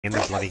in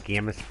the bloody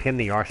game. It's a pain in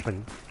the arse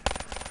when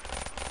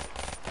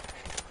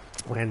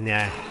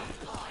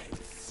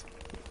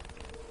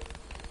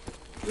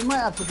You might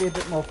have to be a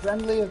bit more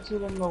friendlier to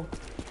them though.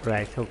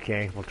 Right,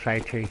 okay, we'll try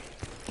to.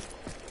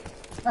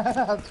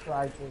 I'll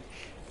try to.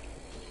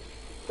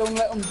 Don't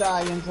let them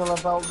die until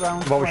about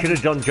round What 20. we should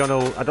have done,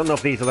 Jono, I don't know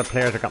if these other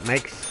players have got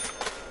mics.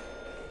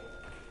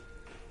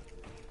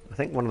 I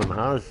think one of them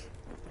has.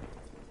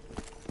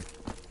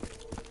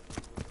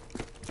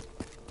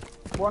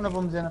 One of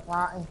them's in a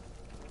party.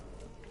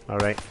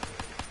 Alright.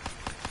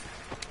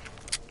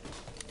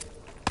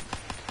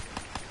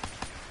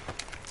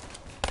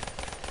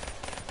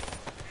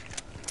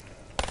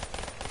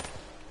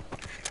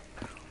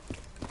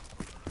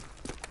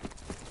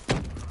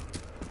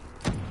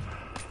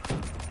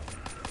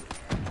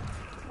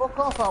 Fuck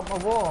off out my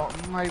wall,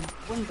 my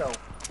window.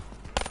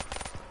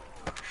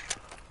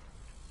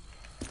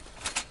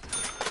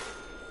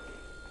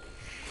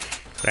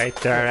 Right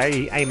there,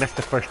 I missed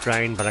the first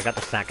round, but I got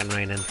the second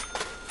round in.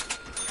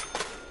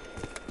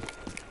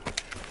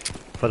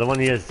 For the one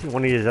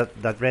of you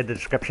that read the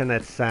description,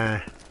 it's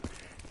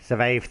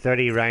survive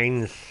 30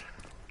 rounds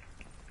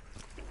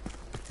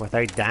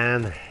without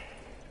dying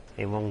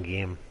in one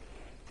game.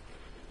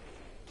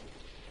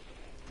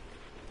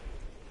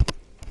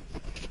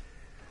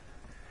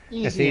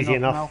 It's easy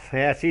enough.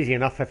 Yeah, it's easy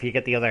enough if you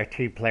get the other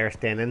two players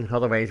staying in.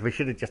 Otherwise, we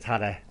should have just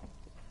had a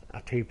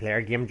two-player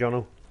game,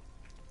 Jono.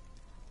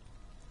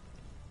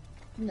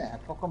 Nah,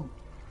 fuck them.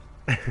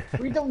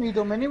 We don't need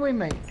them anyway,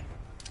 mate.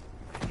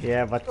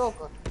 Yeah, but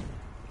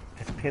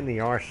it's a pain in the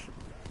arse.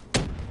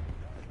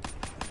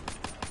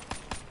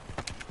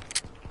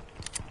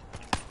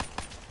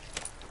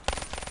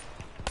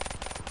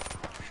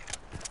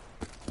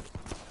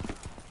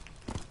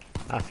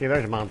 Ah, see,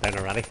 there's a man down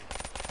already.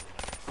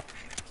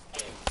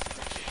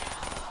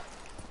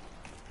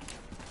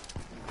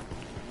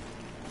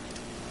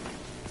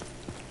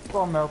 Go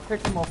on, Mel,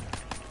 pick him up.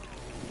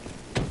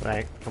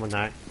 Right, come on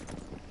now.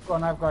 Go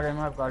on, I've got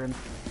him.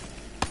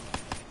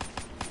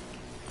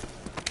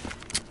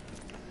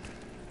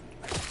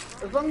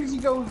 As long as he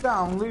goes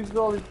down, loses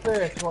all his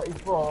perks, what he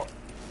bought,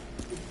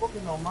 it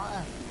fucking don't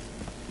matter.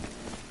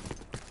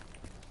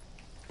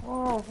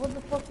 Oh, what the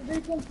fuck did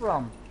he come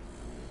from?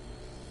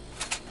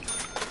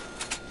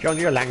 John,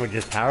 your language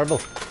is terrible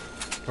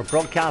for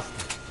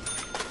broadcasting.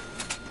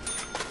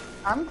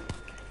 And?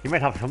 You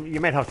might have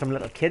some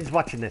little kids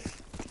watching this.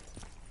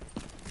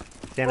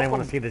 Saying I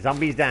want to see the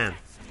zombies down.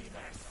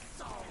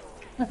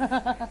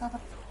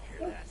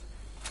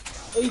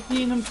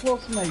 18 and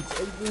plus, mate.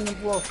 18 and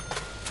plus.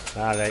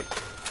 Alright.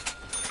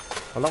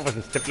 Well, that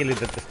wasn't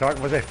stipulated at the start,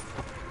 was it?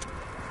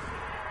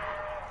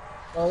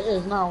 Well, it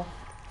is now.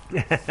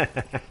 If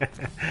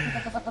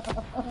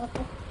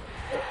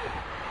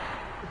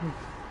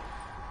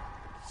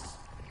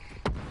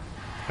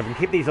we can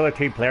keep these other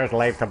two players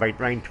alive to about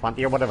round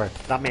 20 or whatever,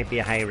 that might be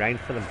a high round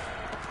for them.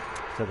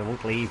 So they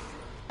won't leave.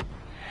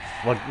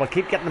 We'll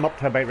keep getting them up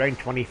to about round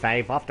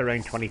 25. After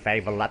round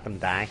 25, we'll let them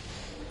die.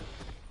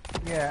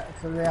 Yeah,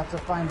 so they have to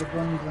find the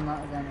guns and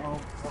that again. Oh,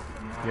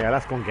 fucking hell. Yeah,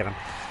 let's go and get them.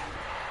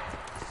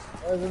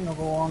 There's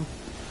another one.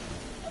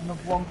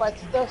 Another one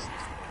bites the dust.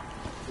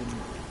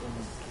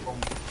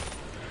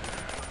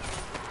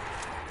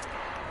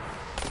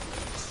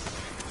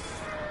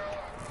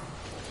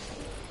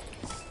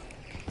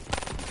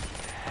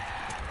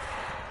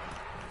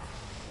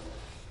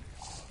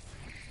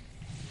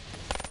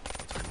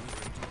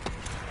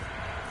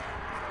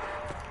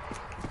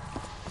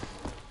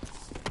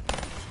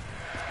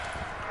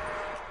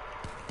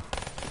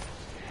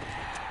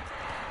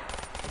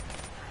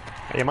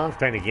 Your man's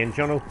down again,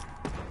 Jono.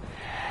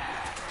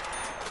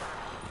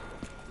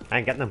 I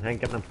ain't getting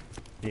him.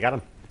 You got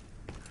him?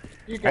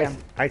 You get him.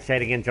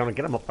 Outside again, Jono.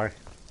 Get him up there.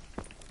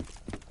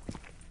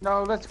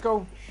 No, let's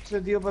go to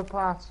the other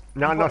part.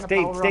 No,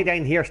 stay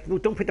down here. No,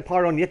 don't put the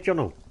power on yet,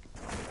 Jono.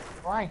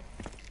 Why?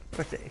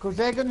 Because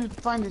they're going to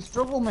find a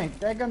struggle, mate.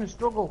 They're going to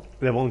struggle.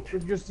 They won't.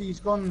 With just these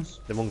guns.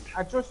 They won't.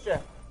 I trust you.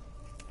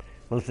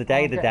 Well, it's the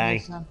day to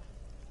die.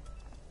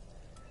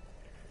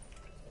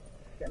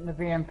 Getting the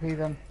VMP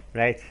then.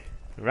 Right.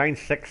 Round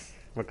 6.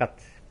 We've got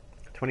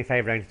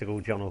 25 rounds to go,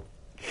 Jono.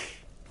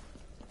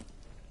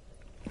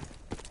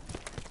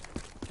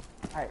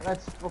 Alright,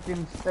 let's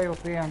fucking stay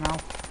up here now.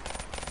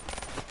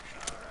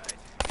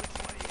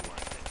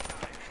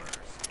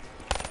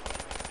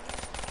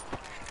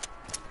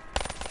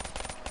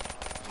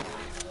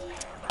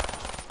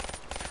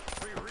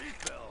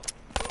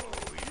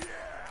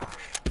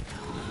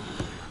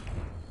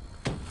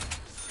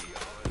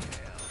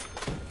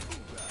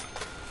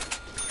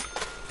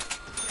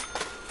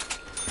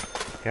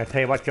 I'll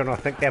tell you what, John, I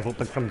think they've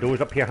opened some doors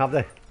up here, have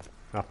they?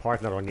 Our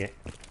partner on yet.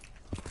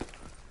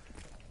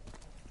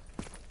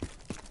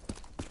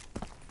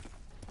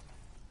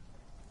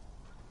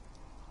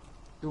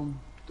 Dum,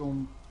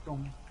 dum,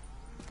 dum.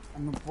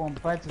 And the one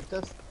bites of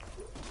dust.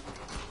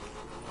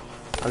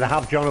 And they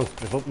have, John,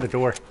 they've opened the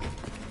door.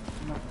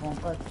 And the one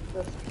bites of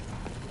dust.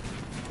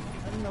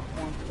 And the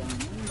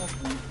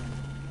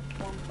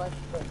one bites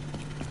of dust.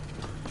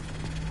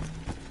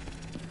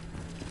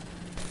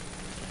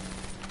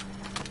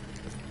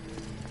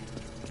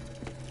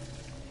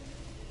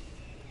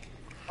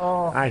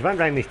 Oh. I was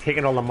wondering he's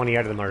taking all the money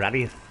out of them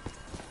already.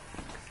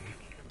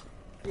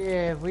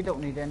 Yeah, we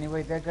don't need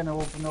anyway. They're gonna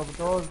open all the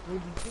doors. We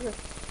just do it.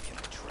 Can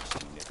I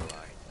trust you,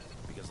 Nikolai?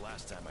 Because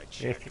last time I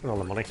checked, Yeah, he's taking all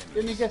the money.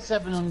 Didn't you get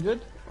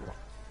 700?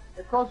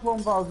 It costs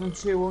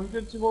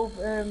 1,200 to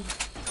open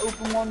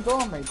one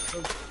door, mate.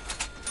 So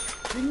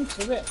we need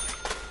to it.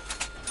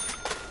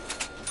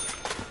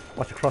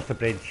 What's across the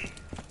bridge?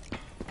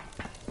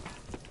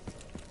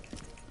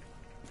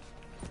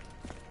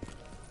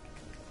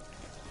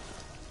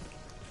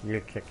 Mule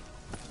kick.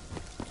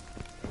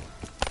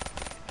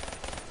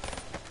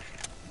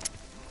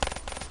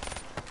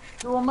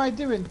 So what am I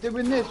doing?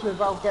 Doing this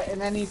without getting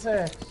any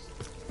first?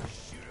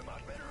 shoot him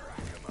up and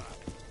rack him up.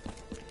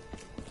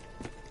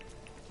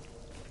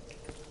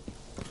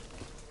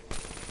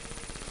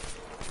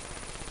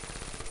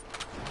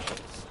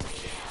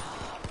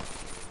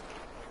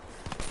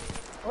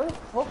 What the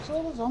fuck's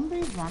all the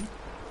zombies, man?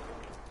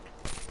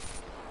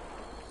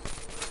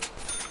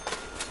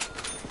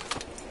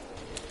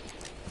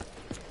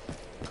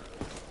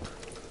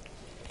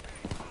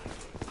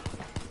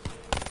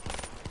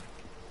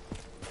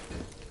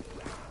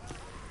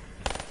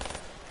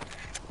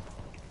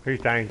 Who's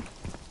down?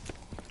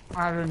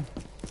 Aaron. Do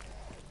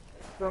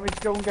you want me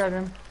to go and get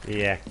him?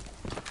 Yeah.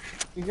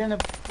 He's in a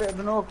bit of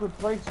an awkward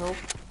place, though. Round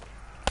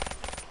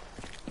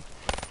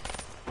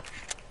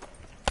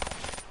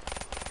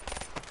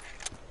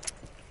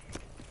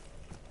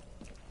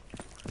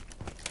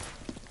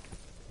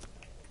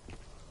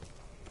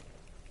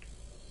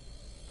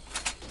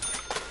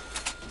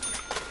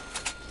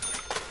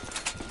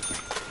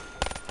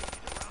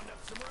up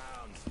some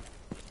rounds.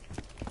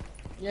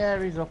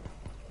 Yeah, he's up.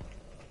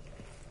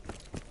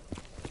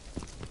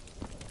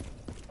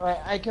 Right,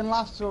 I can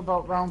last to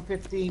about round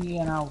 15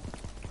 here now,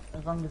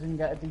 as long as I can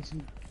get a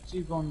decent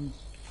 2 guns.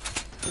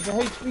 Is the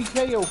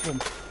HBK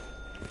open?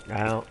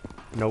 No.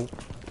 Can't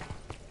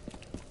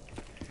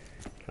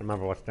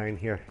remember what's down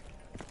here.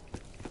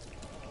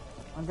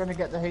 I'm gonna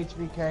get the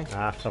HBK.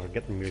 Ah, stop it,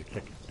 get the mule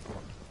kick.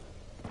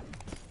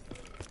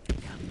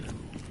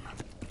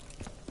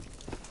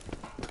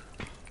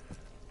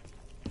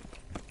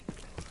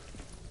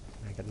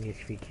 I got the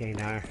HVK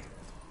now. I gotta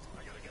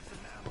get some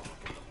ammo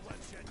before the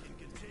bloodshed can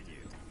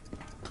continue.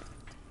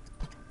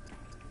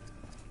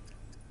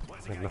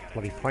 Once Not again, enough I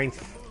bloody gotta points.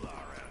 get some moolah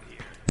around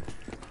here.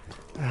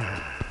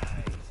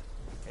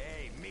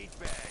 Hey,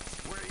 meatbags,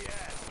 where you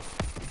at?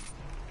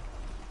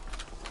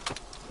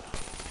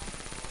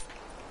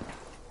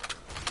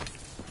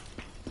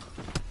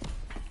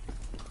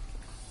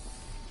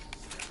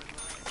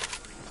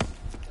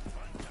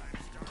 Fun time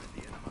started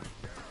the end of my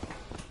barrel.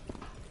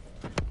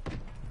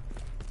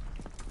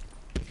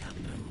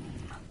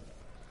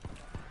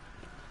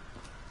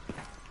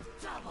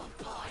 Double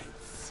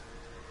points.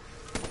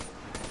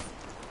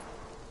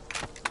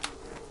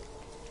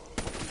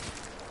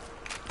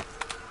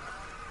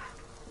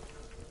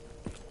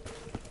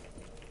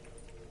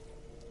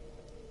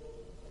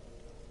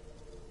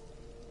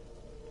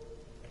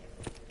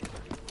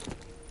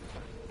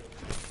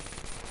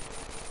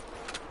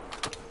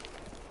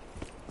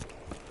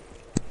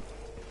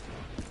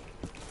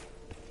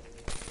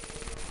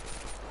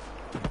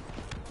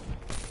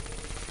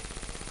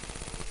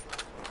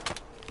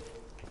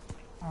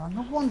 Oh,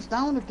 no one's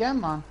down again,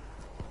 man.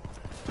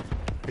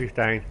 Who's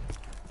down?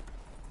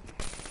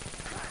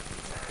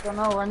 Don't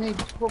know, I need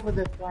cover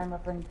this time, I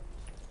think.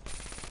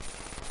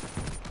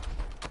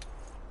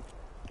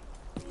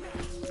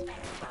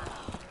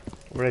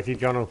 Where is he,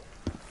 Jono?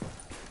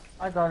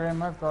 I've got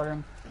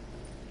him.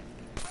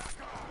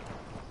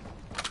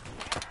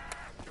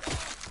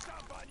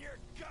 Stomp on your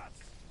guts.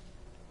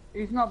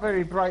 He's not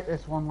very bright,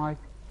 this one, like.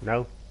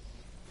 No?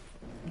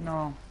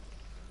 No.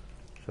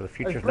 So the As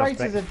future's not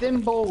bright as bright. a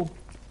dim bulb.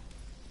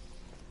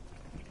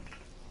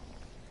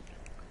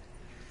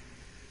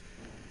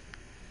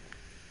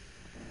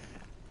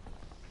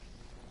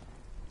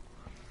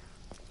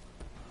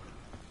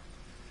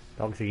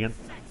 Dogs again.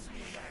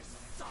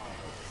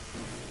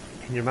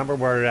 Can you remember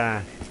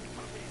where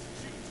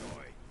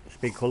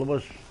Speed Cola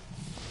was?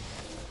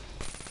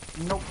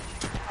 Nope.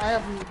 I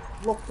haven't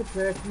looked at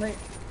it, mate.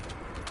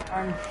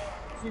 I'm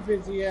too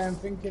busy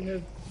thinking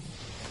of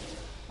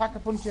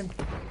pack-a-punching.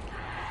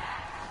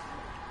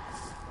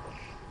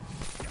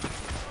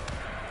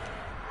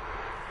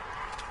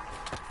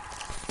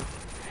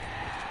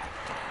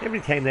 Every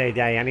time they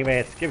die anyway,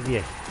 it gives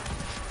you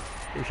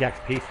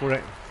XP for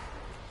it.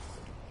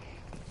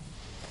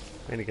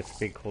 Then you get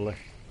Speed Cola.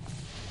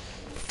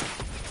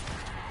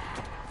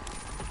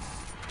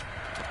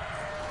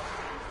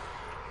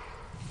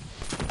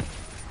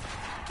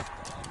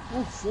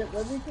 Oh shit,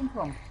 where did he come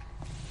from?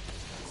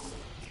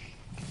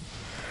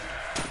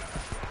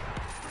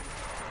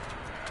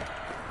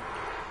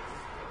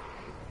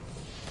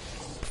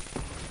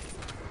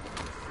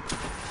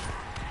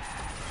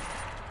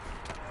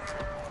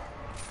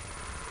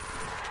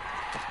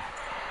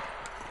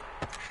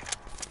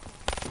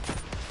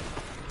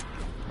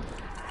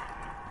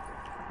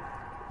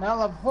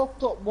 Now I've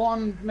hooked up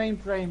one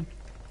mainframe.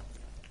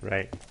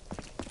 Right.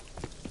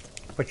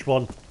 Which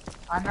one?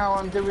 I know,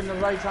 I'm doing the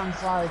right hand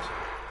side.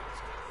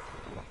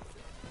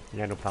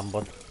 Yeah, no problem,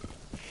 bud.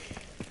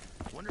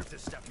 Wonder if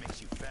this stuff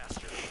makes you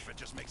faster, or if it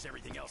just makes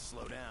everything else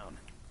slow down.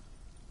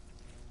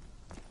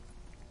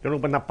 Don't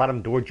open that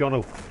bottom door,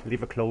 Jono.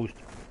 Leave it closed.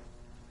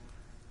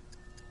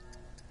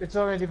 It's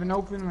already been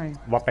open, mate.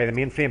 What, by the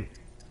mainframe?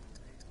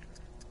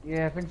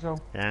 Yeah, I think so.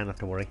 Yeah, not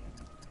to worry.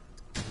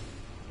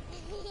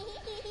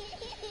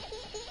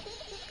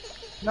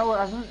 No, it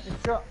hasn't.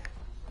 It's shut.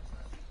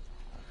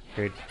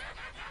 Good.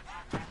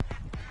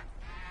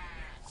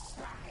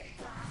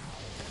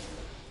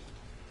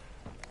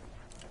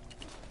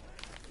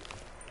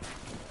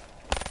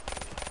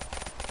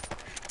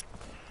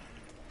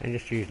 I'm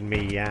just using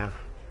me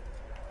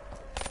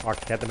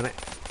arc at the minute.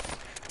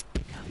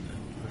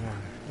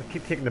 I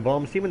keep taking the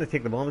bombs. See when they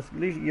take the bombs,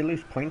 you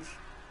lose points.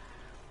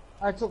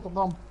 I took the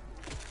bomb.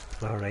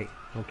 Alright,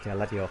 okay, I'll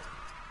let you off.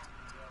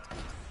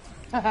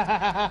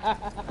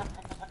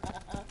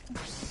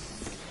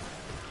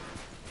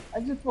 I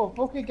just thought,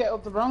 fuck it, get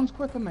up the rounds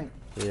quicker, mate.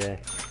 Yeah.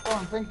 Oh,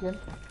 I'm thinking.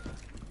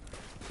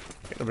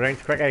 Get the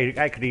rounds quick.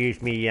 I could have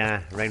used me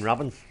round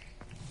robins.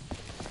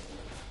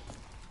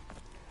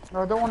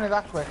 No, I don't want it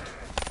that quick.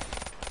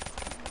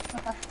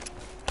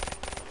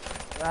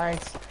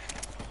 Right.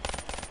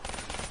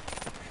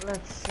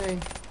 Let's see.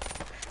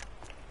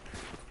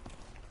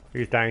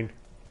 Who's down?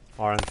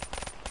 Orange.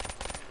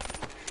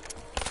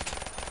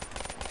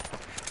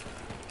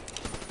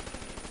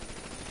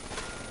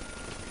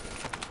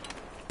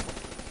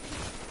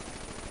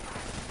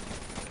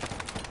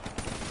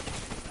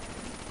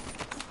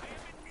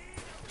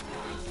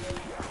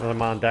 Another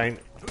man down.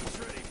 Who's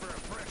ready for a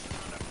fresh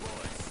round of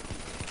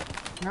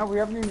bullets? No, we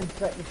haven't even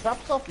set the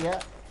traps off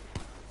yet.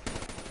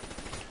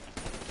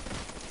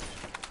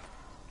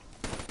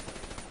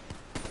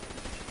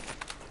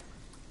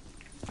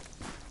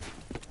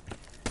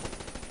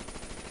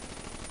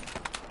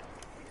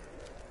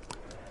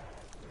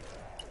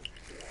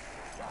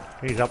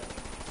 He's up.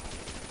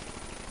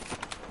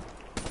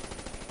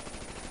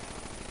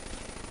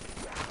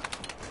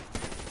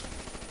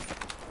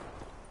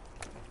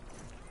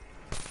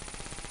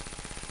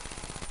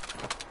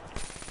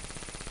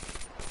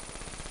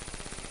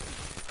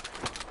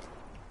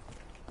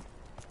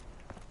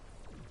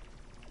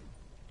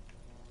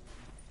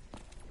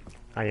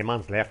 Ah, your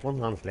man's left. One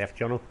man's left,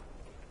 Jono.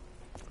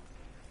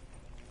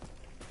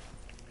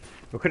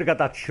 We could have got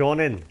that Sean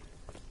in.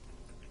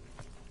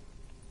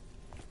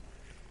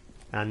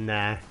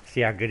 And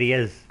see how good he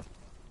is.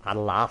 I'd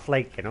laugh,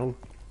 like, you know.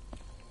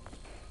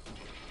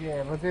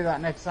 Yeah, we'll do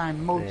that next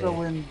time.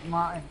 Moto and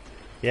Martin.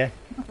 Yeah.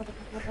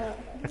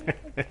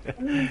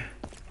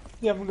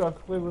 You haven't got a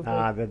clue with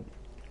But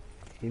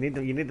you need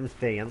them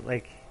staying,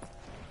 like.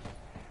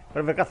 But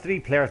if we've got 3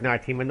 players in our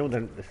team, I know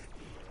they're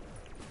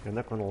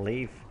not going to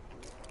leave.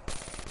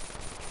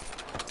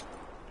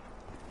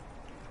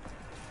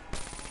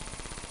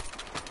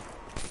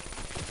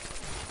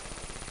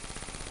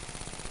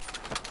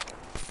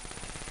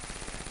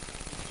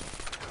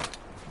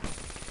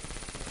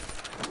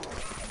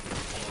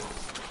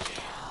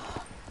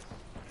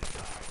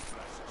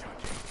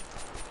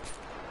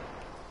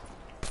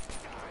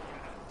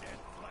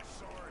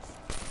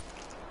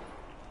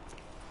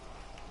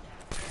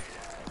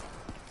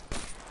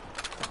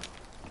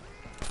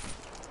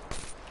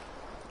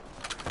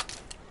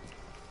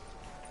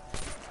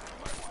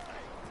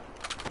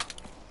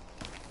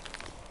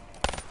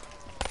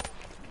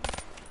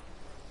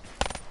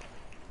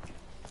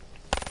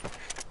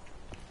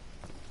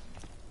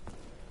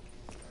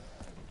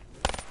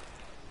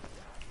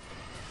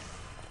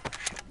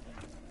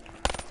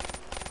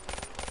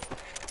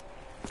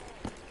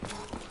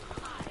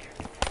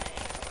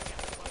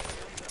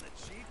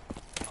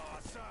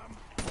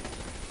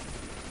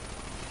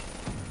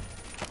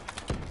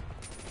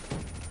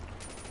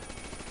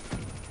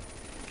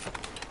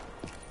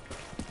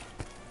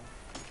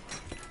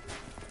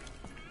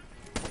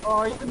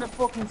 Oh, he's in the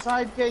fucking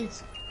side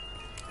gate.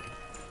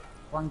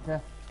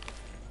 Wanker.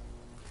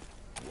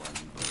 One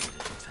bullet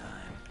at a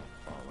time.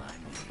 All I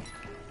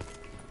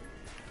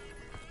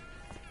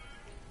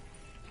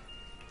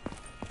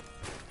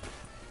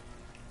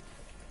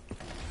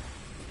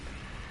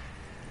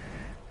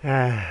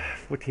need.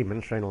 14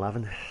 minutes, round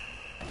 11.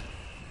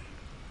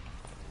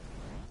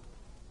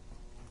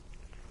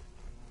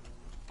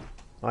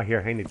 Oh,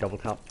 here, I need double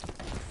tap.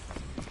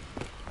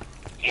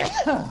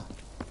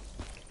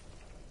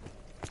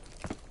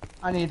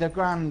 I need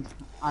 $1,000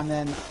 and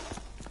then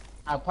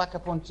alpaca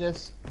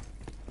punches.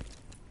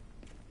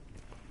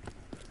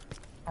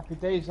 Happy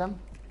days, then.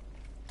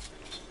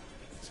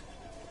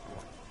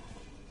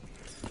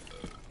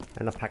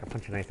 I'm not pack a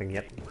punching anything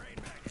yet.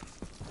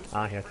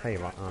 Ah, here, tell you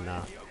what, oh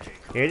no.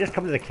 Here, just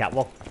come to the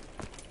catwalk.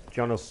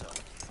 Jono.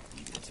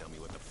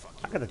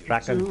 Look at the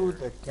dragon. To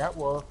the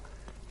catwalk.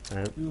 To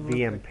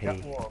VMP. The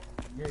catwalk.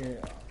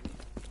 Yeah.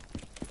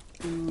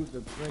 To the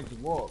bridge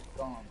walk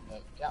on the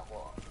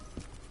catwalk.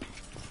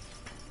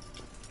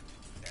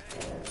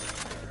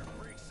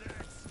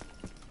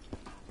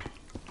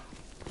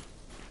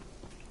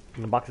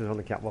 And the box is on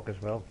the catwalk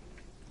as well.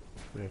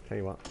 I'll tell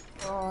you what.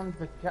 On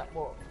the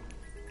catwalk.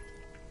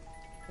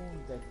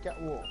 On the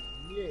catwalk.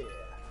 Yeah.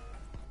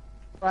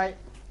 Right.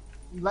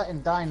 Let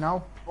him die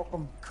now. Fuck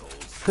him.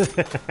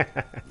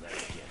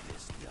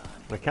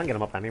 We can't get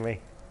him up anyway.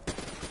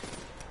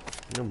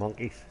 No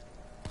monkeys.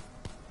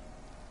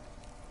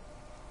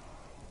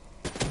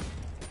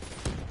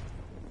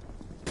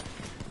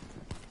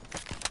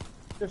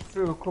 Just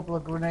threw a couple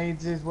of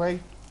grenades his way.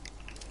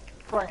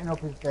 Brighten up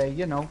his day,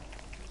 you know.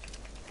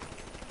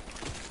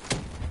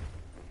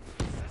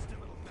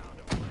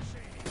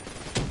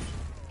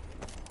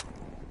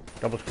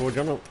 Double score,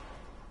 John.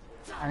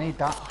 I need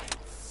that.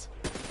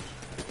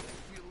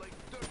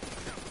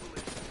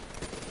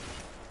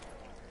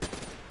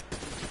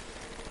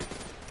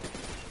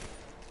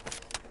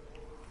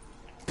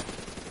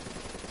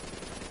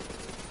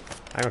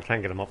 I'm gonna try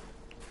and get him up.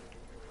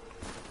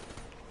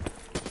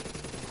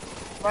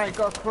 Right,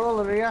 got a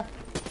crawler here.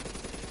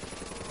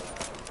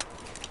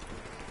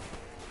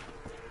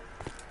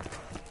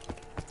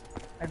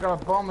 I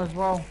got a bomb as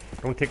well.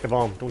 Don't take the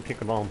bomb. Don't take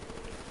the bomb.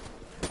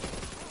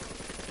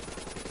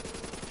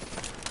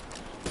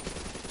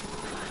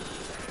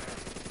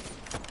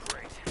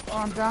 Oh,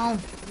 I'm down.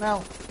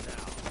 Mel.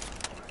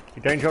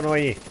 You down, John, or are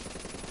you?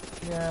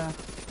 Yeah.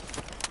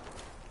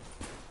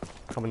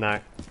 Coming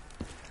now.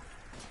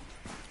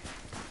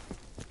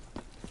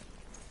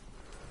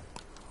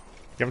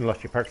 You haven't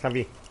lost your perks, have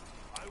you?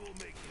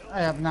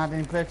 I haven't had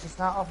any perks to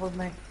start off with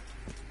me.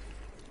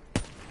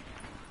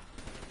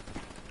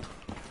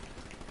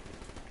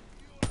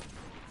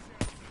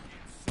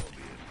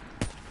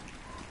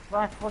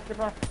 Back, watch your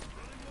back.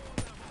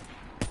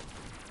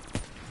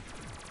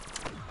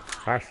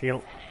 Fire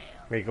seal.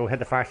 There you go, hit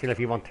the fire seal if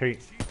you want to.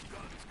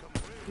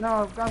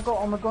 No, I've got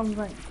all my guns,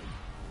 mate.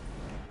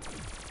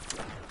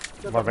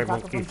 What about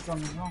monkeys?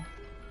 Well.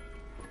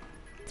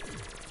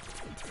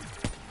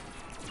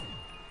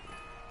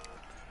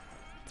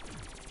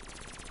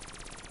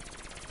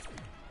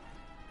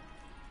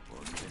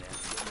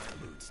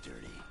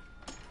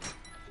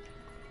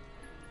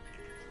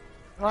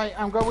 Right,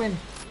 I'm going.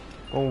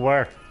 Oh,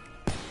 where?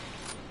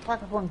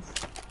 Pack a punch.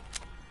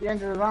 The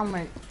end of the round,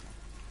 mate.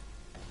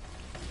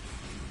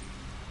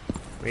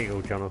 There you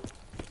go, Jono.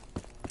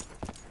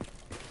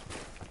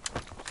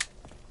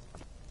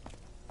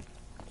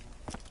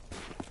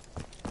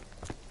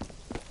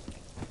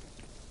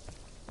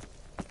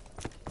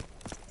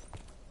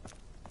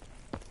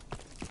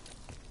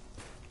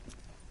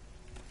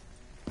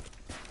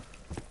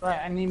 Right,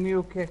 I need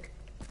mule kick.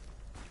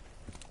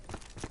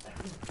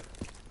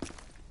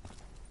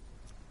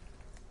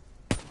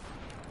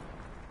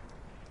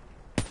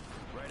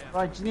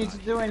 Right, you need to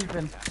do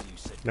anything.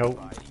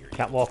 No,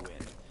 catwalk.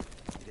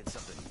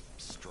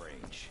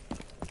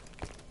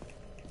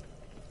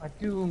 I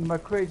do my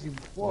crazy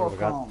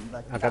walk on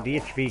the I got the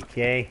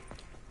HVK,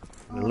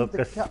 the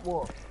Lucas, the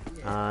catwalk.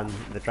 Yeah. and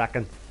the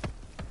Draken.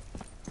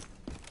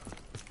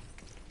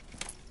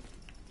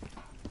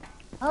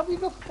 How have you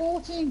got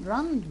 14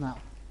 grand now?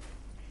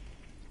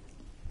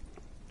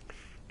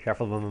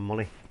 Careful with my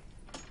money.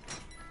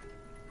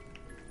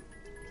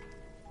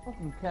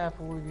 Fucking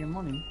careful with your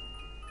money.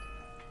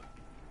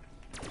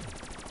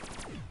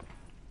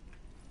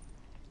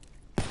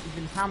 You've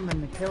been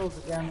hammering the kills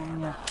again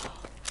on you.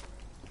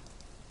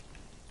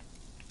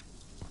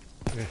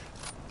 Yeah.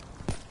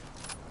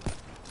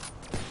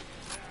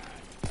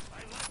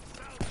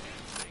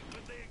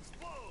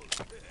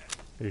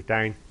 He's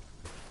down.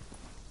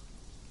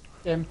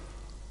 Jim.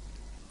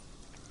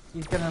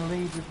 He's gonna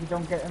leave if you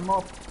don't get him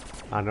up.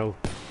 I know.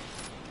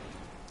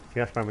 See,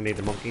 that's why we need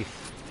the monkeys.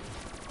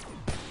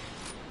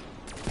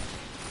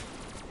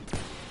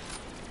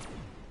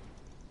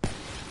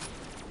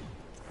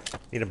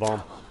 Need a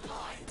bomb.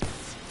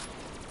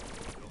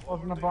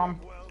 Wasn't a bomb.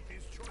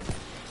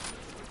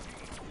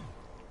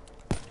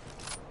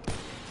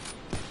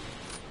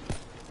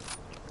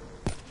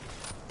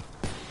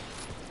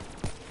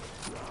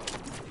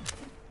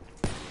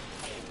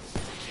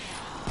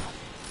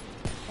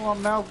 Come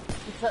on, Mel.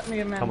 You set me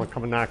a minute.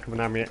 Coming now,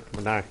 mate.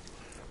 Coming now.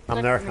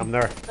 I'm there.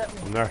 There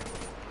you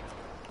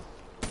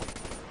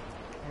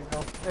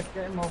go. Let's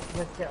get him up.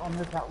 Let's get on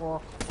the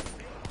catwalk.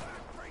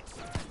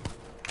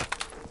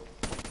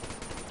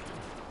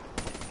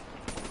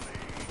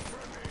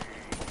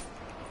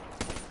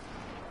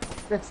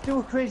 Let's do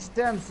a crazy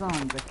dance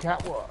on the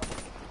catwalk.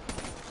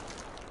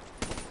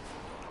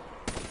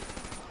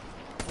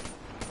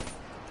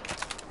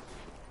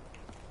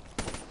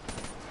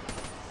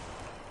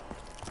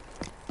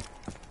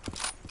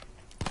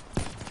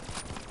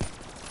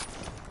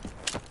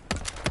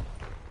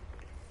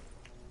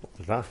 What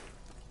was that?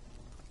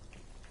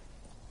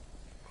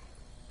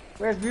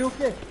 Where's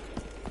Mewkey?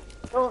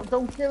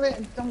 Don't kill it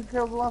and don't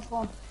kill the last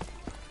one.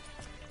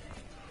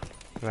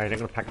 Right, they're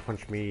gonna pack a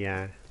punch me,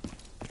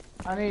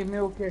 I need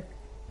Mewkey.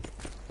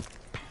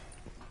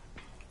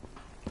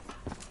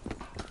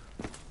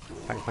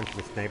 pack a punch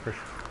me snipers.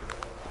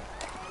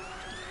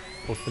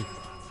 Post them.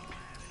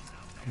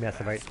 Mess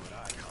about.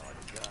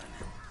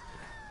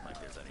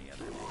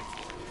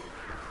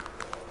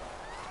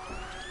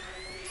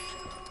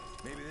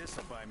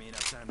 This'll buy me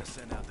enough time to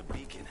send out the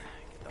beacon.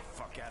 Get the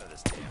fuck out of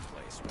this damn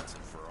place once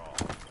and for all.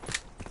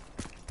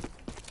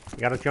 You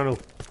got it, Jono?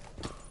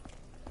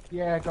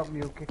 Yeah, I got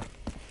mule kick.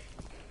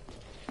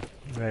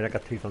 Right, I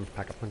got 2 guns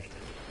packet punched.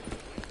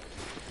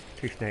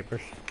 2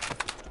 snipers.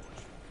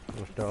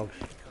 Those dogs.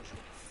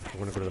 I'm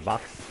gonna go to the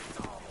box.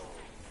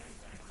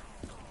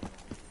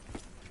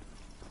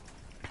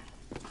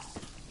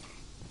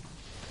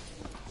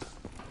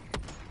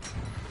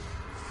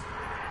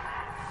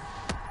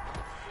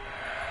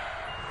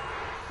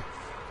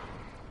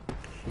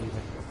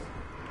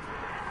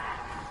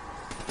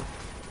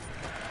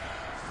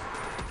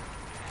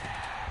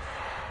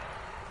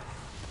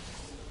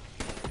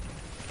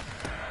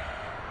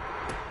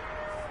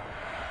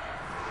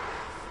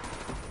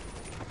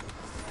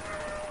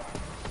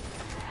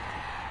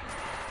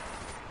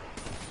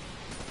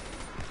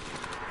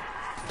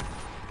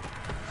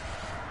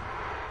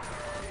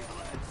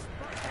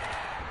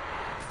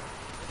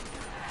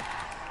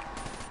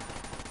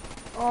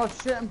 Oh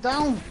shit, I'm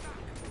down!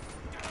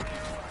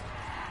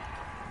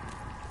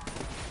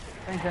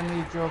 I think I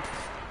need Jug.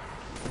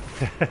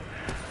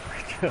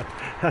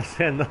 I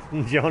said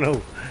nothing,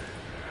 Jono.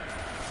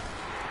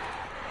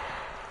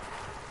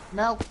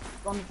 Mel,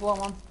 on the floor,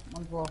 man.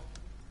 On the floor.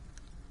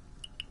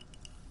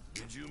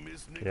 Did you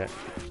miss me? Yeah.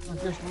 I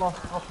just lost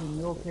fucking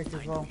mule kick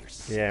as well.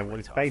 Yeah, well,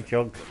 it's by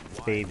jug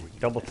speed,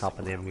 double tap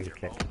and then mule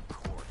kick.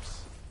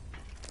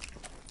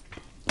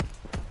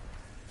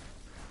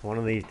 One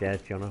of these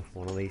days, Jono.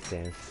 One of these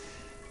days.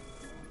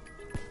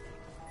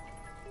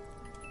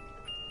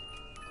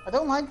 I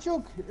don't like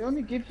Jug. It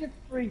only gives you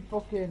 3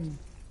 fucking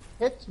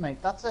hits,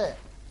 mate. That's it.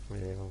 There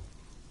you go.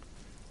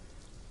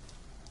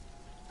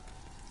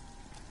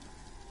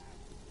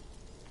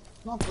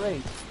 It's not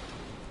great.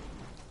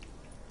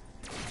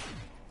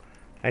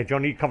 Hey,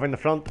 Johnny, you covering the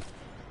front?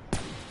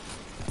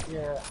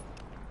 Yeah.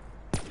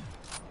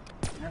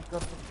 I've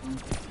got the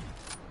front.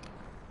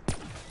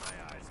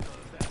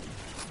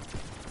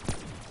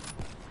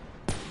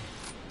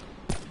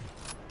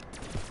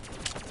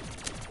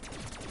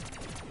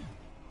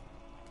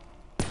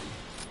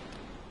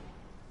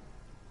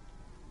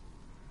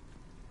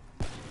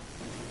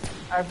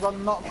 I've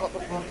not got the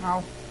front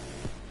now.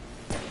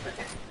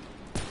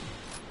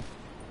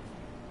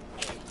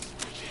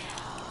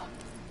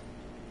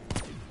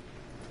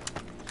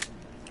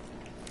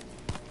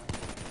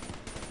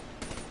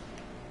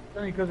 It's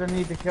only because I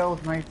need the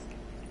kills, mate.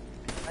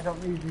 I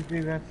don't usually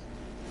do this.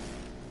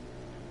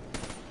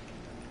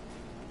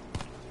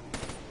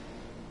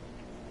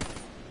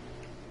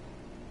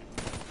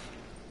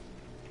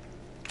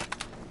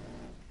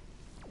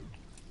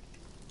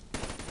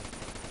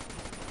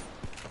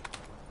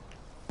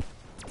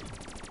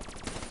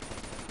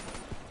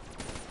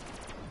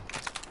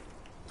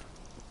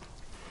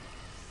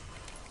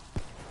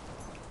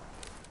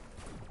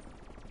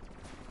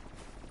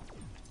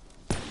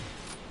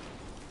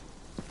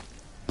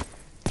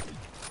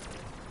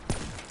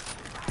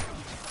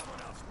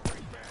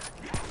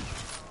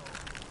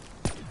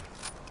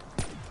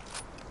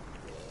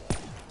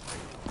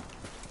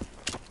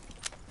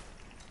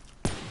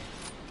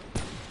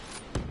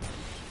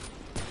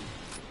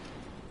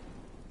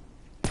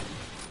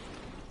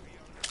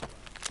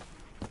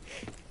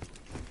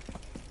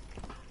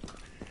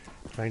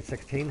 Round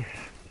 16.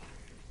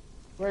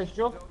 Where's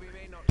Joe?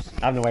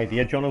 I have no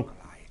idea, Jono.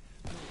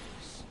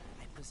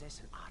 I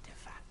possess an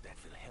artifact that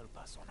will help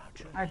us on our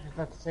journey. I just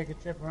have to take a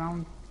trip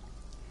around.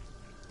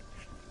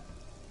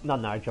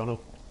 Not now, Jono.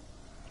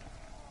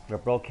 We're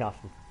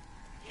broadcasting.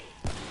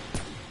 I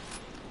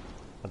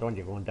don't want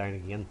you going down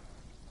again.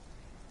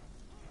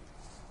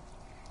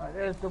 Right,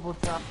 there's double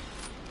tap.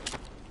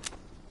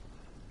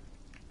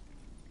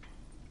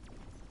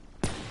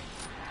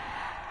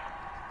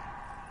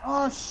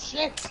 Oh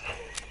shit!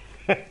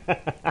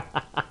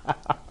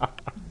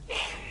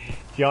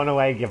 Jono,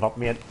 I give up,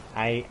 mate.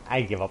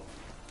 I give up.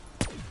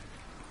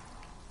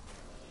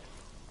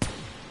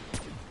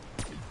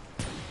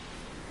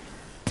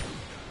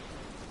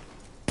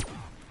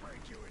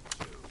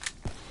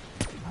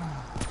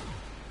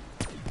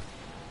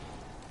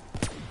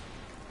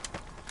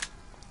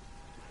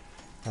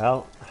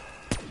 Well,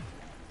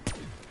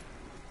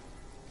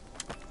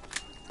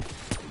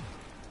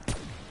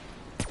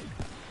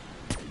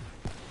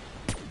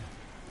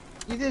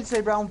 You did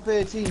say round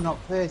 13, not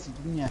 30,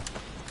 didn't you?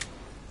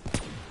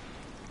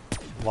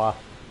 what?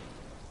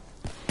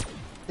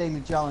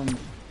 Daily challenge.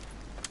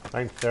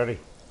 Round 30.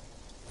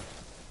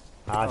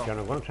 Ah, Oh. Jono,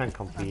 I'm gonna try and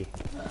come for you.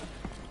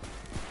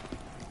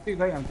 Too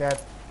late, I'm dead.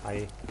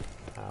 Well.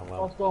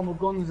 Lost all my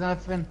guns and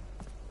everything.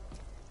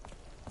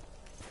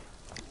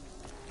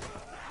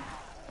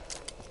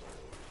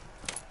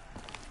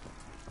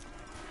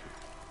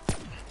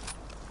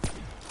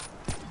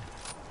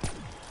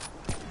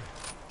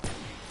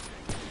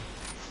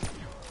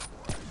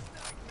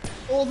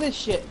 All this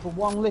shit for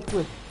 1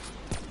 liquid.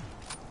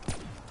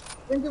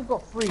 I think I've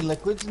got 3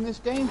 liquids in this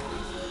game.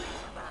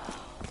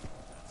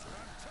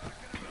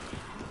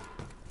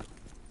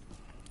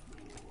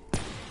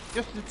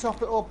 Just to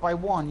top it up by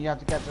 1, you had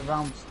to get to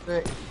round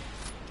 30.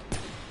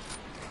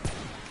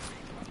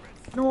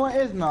 You know what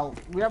it is, Mel?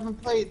 We haven't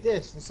played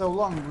this for so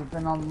long. We've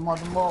been on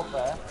Modern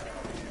Warfare.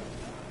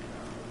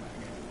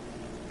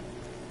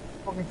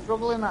 Fucking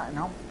struggling at it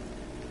now.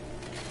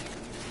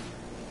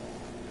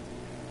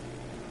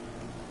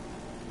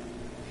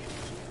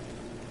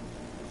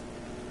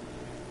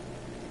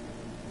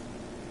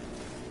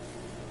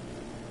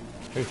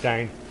 Who's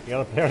down? The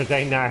other player's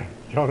down now.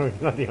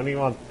 Jono's not the only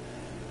one.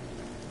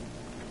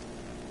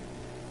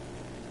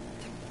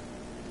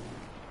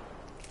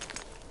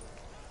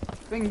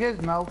 Thing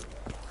is, Mel,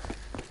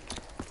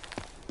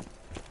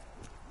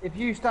 if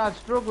you start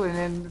struggling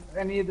in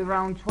any of the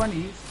round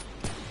 20s,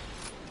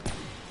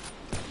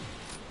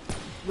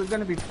 we're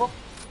going to be fucked.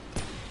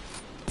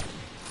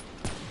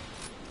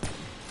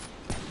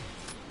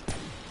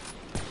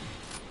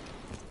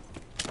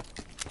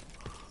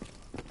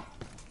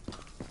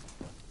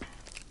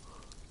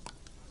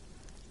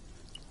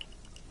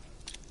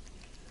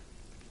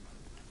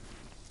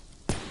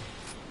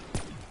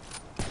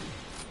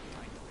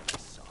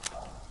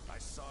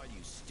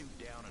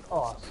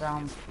 Oh,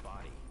 sound.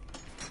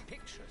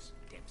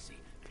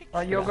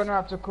 You're gonna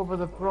have to cover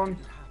the front.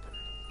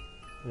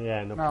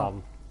 Yeah, no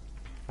problem.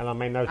 And I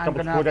mean, there's I'm double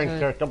gonna score have to-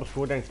 downstairs, double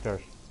score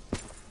downstairs.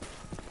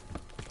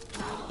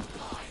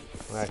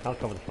 Right, I'll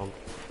cover the front.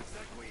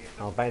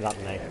 I'll buy that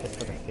knife just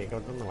for the sake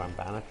of it. I don't know why I'm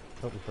buying it.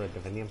 Hoping for a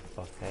Divinium,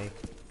 but hey.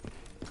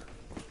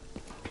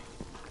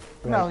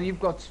 Mel, you've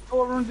got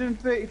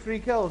 433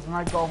 kills and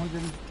I've got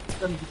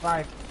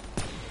 175.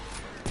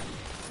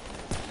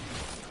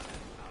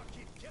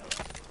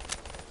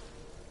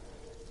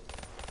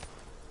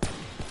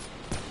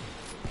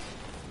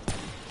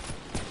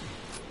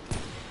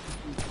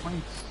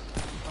 Points.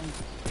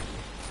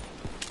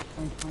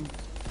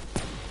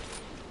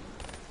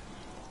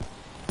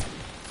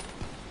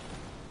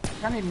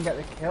 Can't even get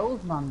the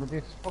kills, man, with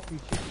this fucking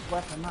shit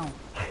weapon now.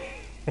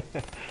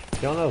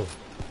 Don't know.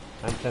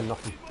 I'm saying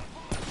nothing.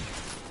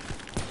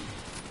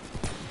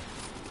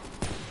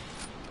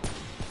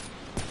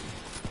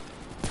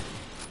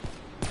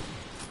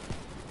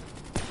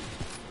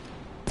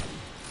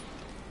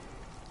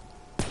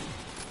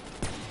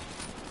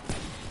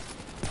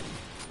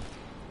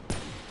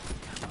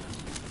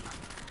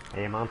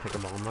 Hey man, take a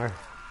bomb there.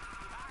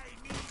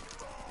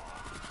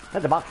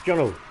 Hit the box,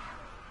 Jono.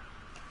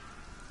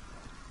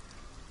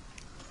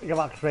 Your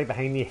box right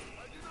behind you.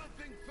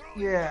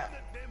 Yeah.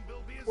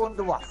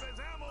 Wonder what?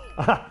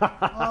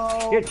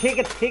 Here, take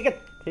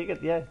it,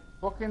 yeah.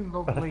 Fucking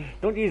lovely.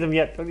 Don't use them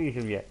yet,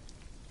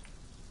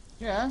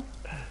 Yeah.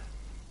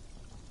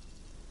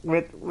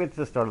 Wait to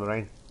the start of the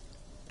round.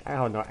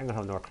 I'm gonna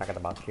have no crack at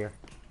the box here.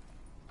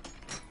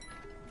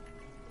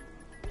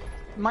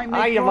 Might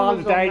make your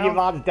mom's corners died, your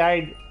now. mom's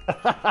died.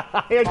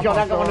 Here, John,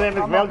 I got one of them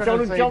as I'm well. not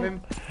gonna Jono, save jump.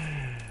 him.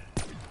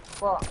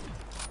 What?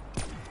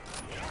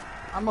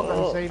 I'm not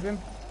gonna save him.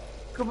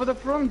 Cover the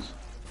front.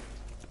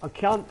 I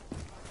can't.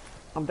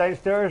 I'm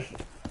downstairs.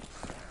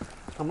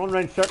 I'm running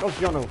around circles,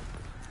 Jono.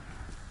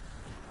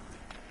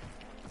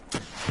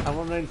 I'm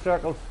running around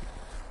circles.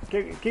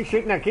 Keep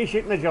shooting it,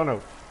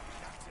 Jono.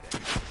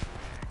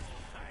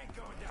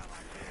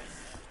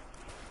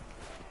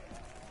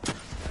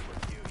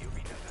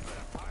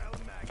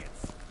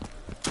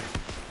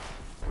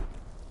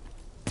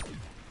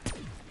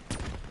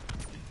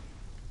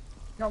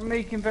 Not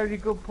making very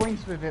good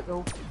points with it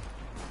though.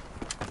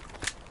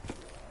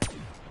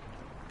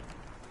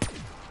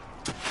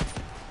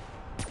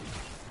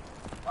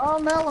 Oh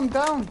no, I'm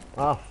down.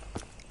 Oh,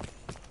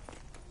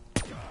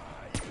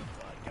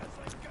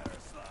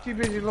 Too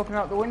busy looking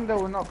out the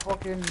window and not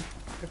fucking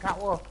the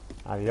catwalk.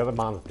 the other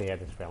man's dead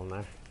as well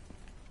now.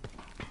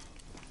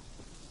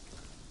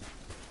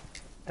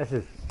 This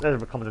is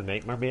becoming a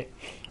nightmare, mate.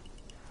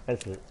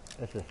 This is.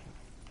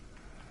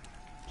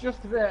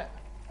 Just a bit.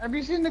 Have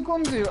you seen the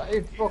guns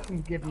it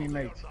fucking give me,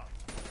 mate?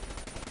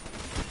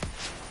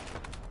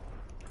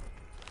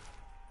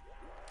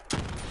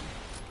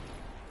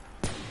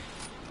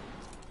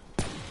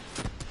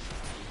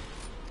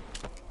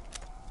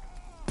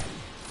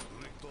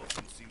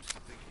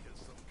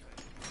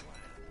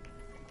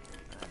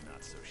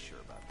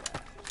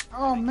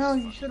 Oh Mel,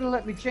 you should have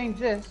let me change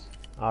this.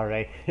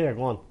 Alright, here,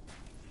 go on.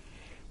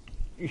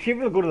 You should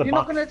be able to go to the You're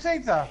box. not gonna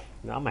take that?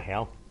 No, I'm a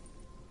hell.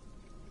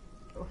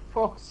 For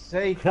fuck's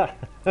sake.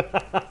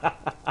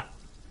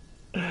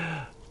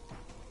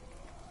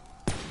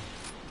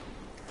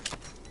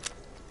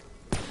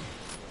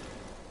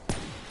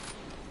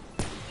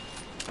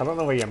 I don't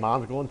know where your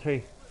man's going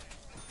to.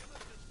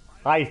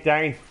 Ah, he's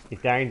down.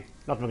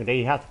 Nothing we can do.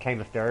 He has to climb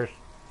the stairs.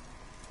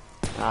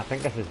 I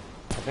think this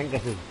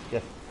is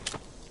just.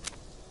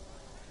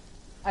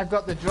 I've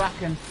got the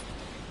Draken.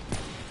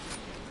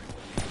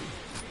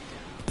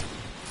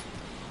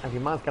 If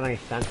your man's got any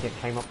sense, you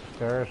climb up the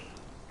stairs.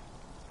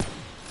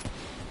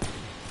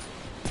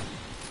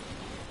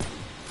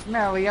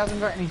 No, he hasn't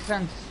got any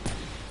sense.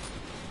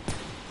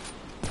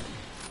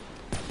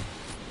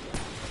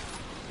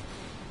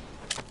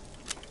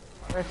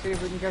 Let's see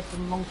if we can get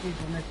some monkeys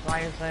in this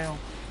fire sale.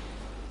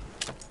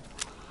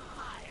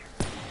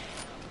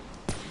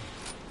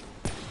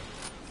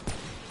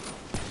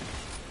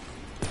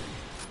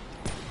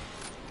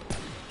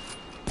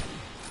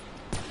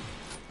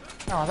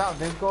 Oh, that'll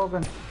do,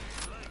 Gorgon.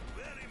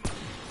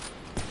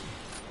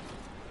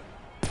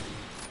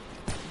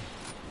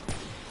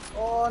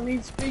 Oh, I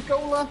need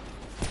Speakola.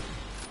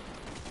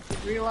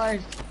 Just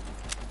realised.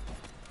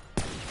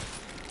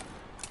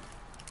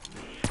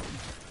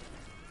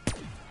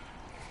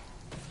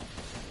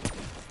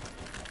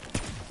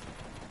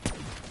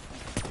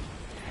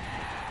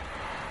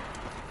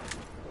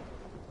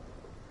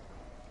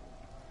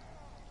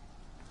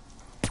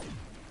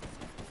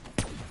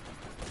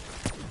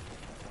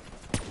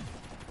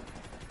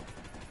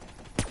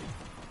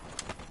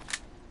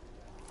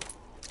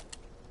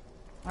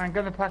 I'm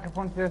gonna pack a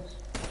punch this.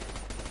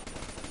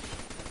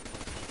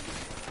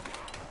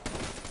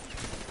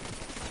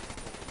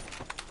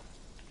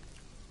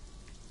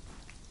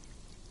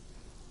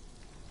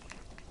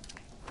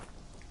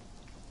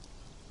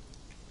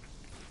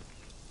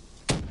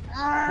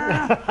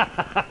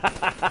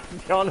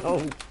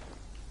 Jono.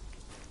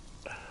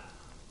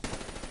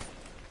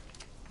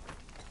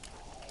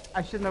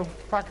 I shouldn't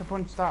have pack a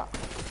punch that.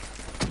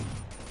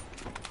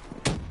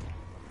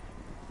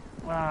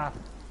 Ah.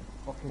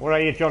 Okay. Where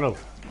are you, Jono?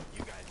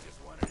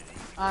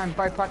 I'm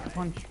by pack a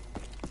punch.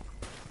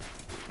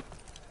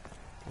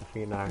 I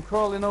see you now. I'm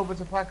crawling over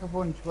to pack a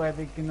punch where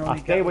they can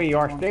only Stay where you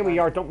are, stay where you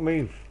are, don't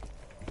move.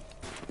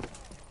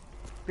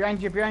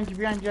 Behind you, behind you,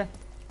 behind you.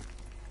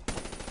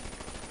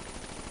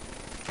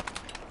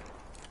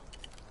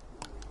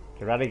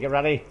 Get ready, get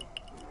ready.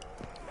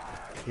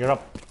 You're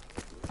up.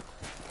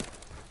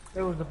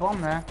 There was a bomb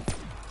there.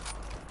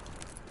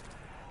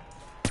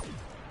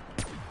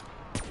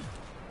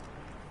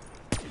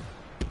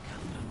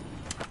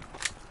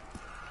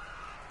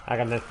 I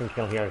got an instant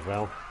kill here as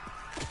well.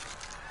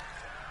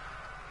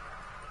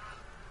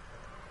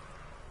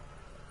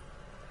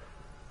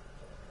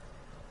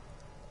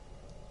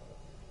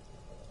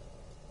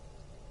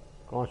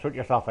 Go on, shoot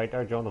yourself out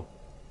there, Jono.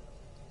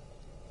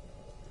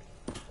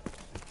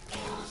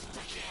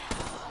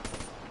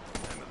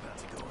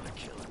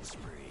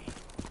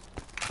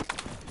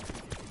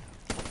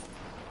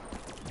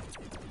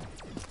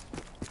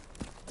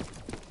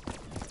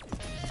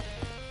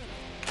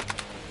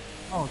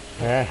 Oh,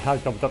 I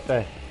jumped up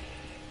the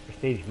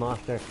Prestige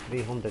Master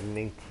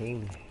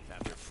 319.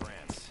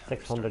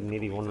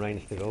 681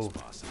 rounds to go.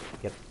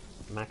 Get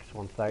max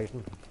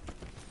 1000.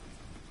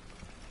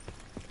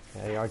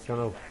 There you are,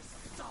 Jono.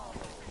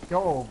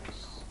 dogs.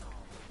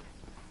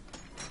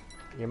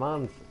 Your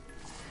man's.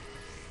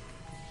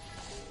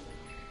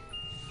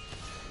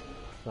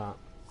 What's that?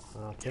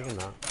 Oh, taking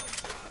that.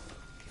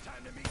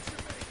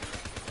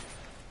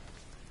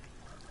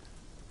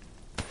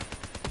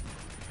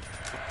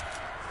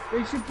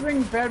 They should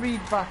bring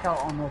Buried back out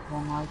on this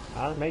one, like.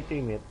 Ah, mate,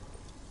 teammate.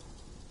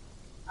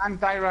 And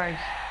Die Rise.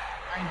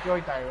 I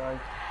enjoy Die Rise.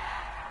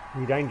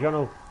 You down,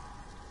 Jono?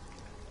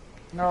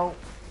 No.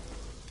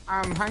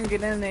 I'm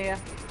hanging in here.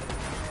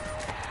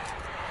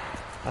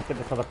 Let's get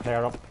this other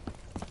player up.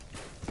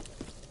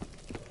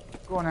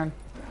 Go on then.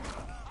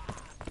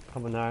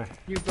 Coming now.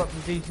 You've got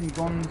some decent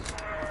guns.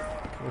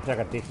 Looks like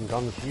I got decent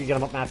guns. You get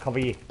him up now, cover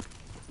you.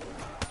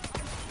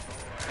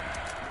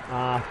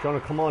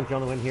 Jono, come on,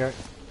 Jono, in here.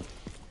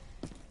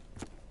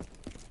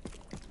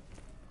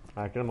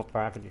 Alright, get him up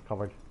there, I think you're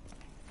covered.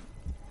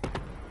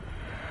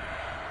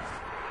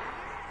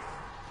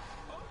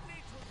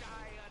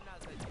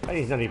 Oh,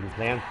 he's not even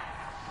playing.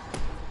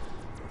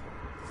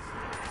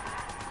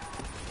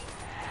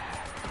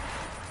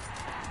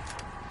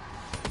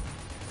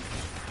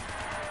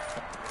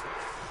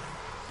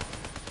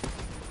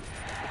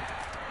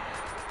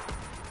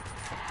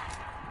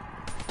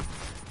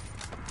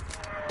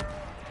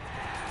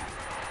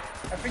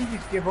 I think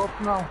he's give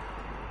up now.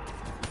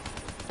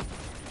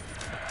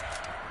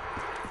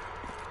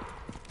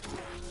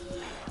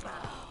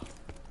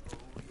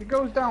 If he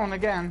goes down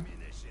again,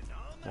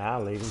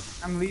 I'll leave him.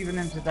 I'm leaving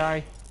him to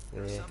die.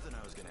 Yeah, Something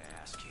I was gonna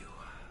ask you.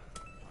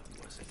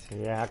 What was it?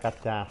 yeah, I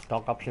got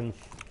stock options.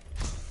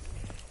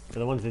 For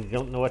the ones that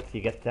don't know it,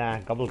 you get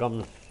gobble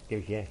gums,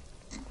 gives you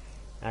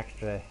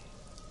extra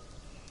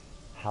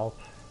help.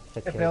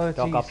 Such as stock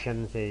Abilities.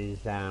 options is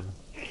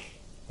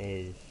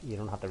you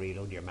don't have to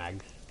reload your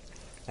mags.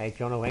 Hey,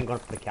 Jono, I'm going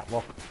up to the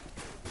catwalk.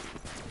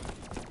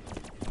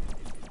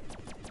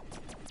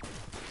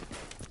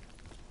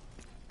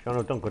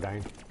 Jono, don't go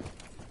down.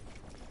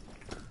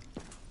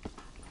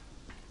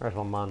 There's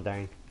one man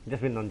down.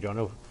 Just waiting on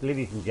Jono.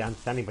 Ladies and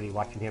gents, anybody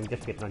watching him,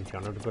 just waiting on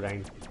Jono to go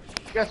down.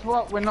 Guess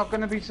what? We're not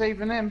going to be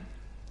saving him.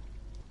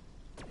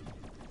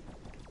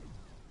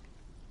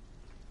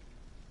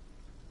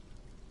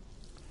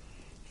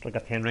 Still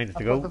got 10 rounds to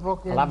I've go. got the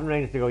book in. 11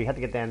 rounds to go. You had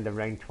to get down to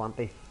round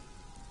 20.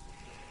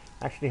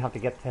 Actually, have to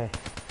get to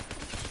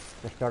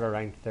the start of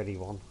round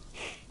 31.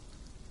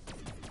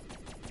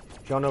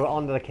 Jono,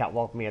 onto the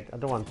catwalk, mate. I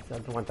don't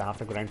want to have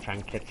to go down and try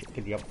and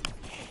get you up.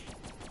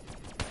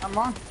 I'm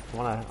on.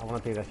 I wanna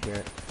do this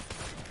here.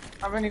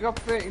 I've only got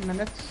 30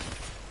 minutes.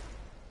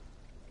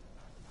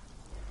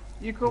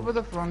 You cover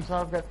the front,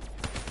 I'll get...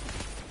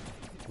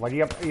 What are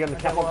you up? Are you on the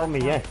I catwalk got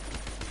with me? one.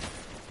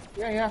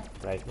 Yeah. Yeah.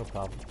 Right, no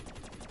problem.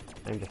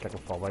 I'm just looking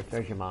forward.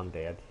 There's your man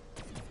dead.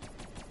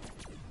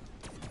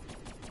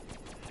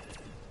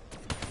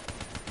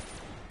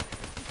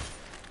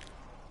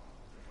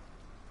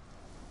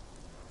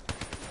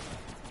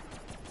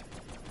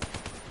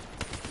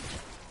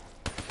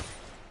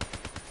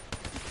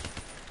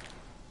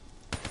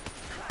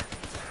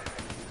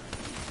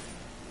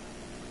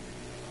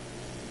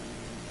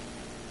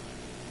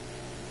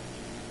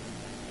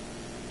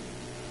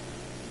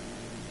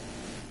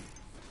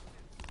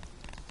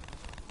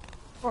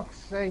 Fuck's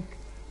sake.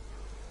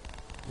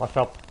 What's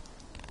up?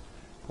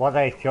 What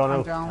is Jono?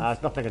 I'm down.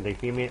 There's nothing I can do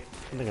for you, mate.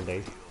 Nothing I can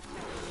do.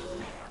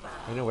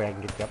 There's no way I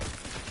can get you up.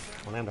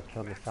 I'll end up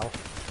killing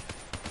myself.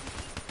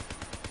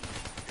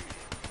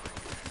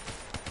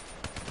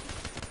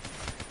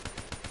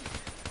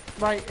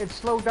 Right, it's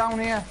slowed down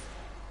here.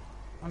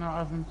 Oh no, it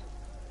hasn't.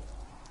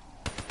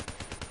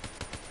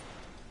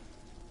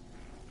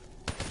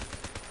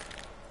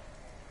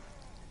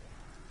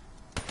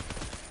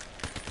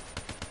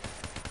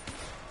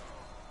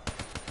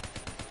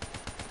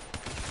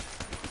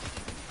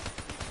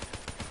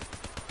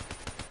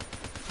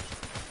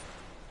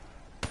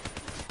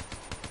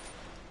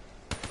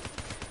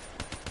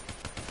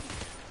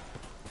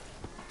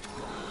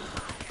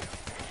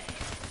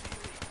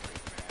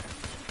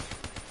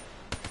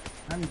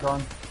 I'm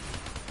gone.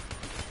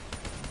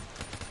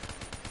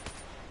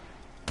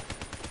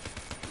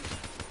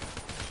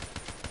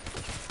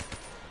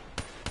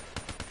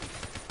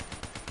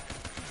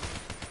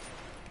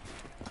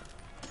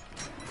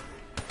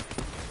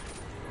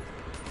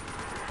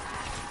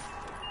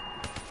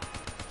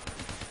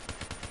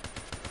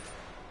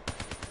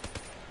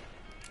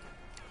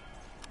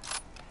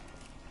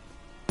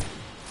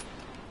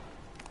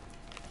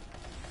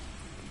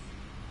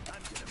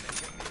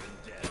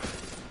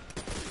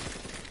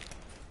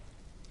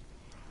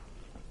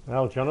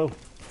 Well, Jono.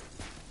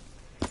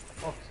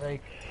 Fuck's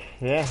sake.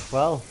 Yeah,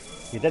 well,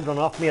 you did run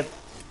off, mate.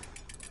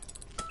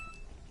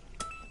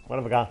 What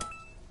have I got?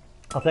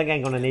 I think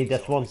I'm gonna need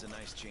this one.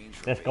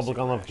 This double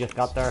gun I've just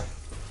got there.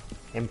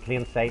 In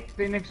plain sight.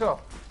 Phoenix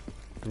up.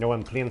 No,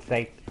 in plain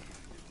sight.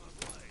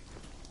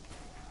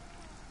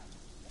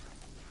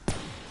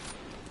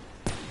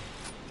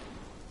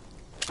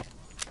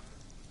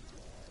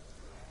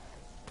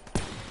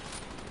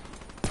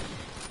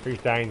 Who's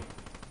down?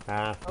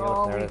 Ah,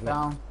 Oh, there, we're isn't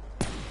down.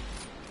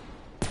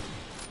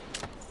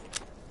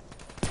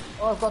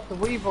 Oh, I've got the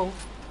Weevil.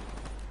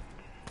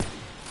 it?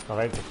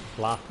 Alright, just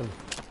blast him.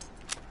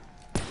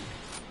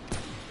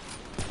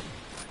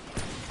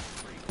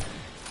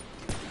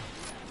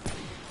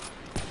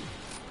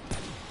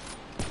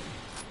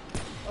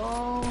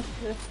 Oh,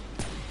 shit.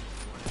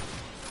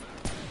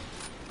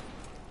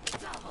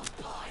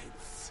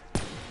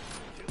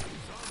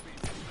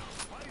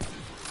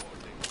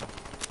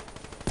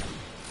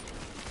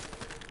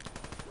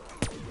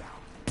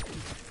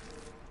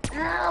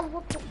 Ah,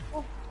 what the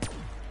fuck?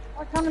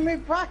 Why can't I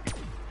move back?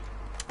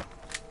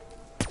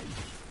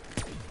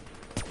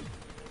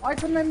 Why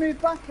couldn't I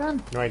move back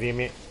then? No idea,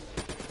 mate.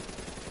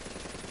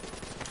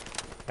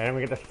 Right, let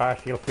me get this fire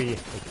seal for you,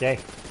 okay?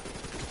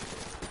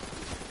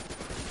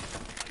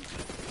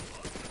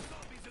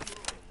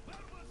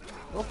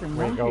 Fucking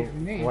There you go. monkeys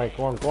we need. Right,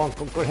 go on, go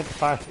hit the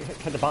fire,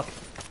 hit the box.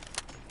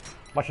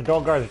 Watch the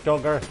dog guard,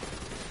 dog guard.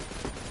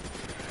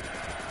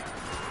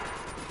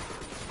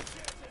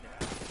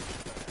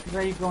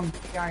 Ray gun,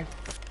 guys.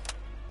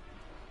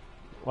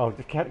 Well,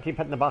 just keep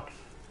hitting the box.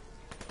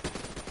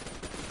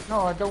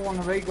 No, I don't want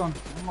a ray gun.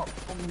 I'm not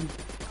fucking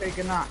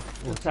taking that.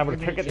 Just I would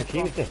give me took it a and shit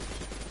gun. changed it.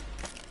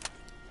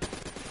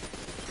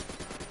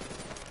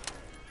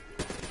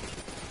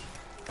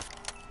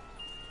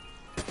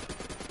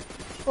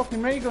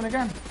 Fucking ray gun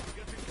again.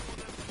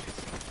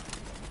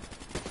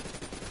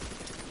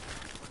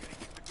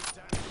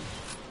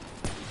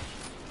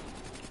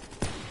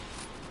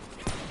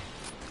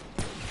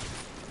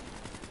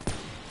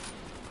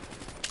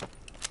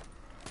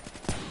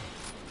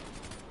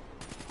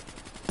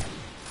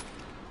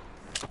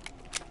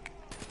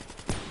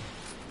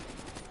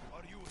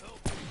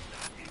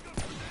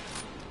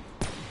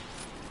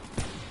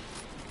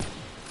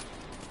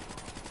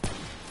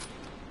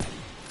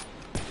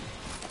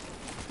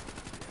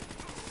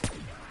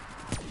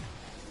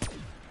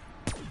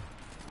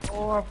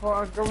 Oh, I thought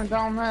I was going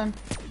down then.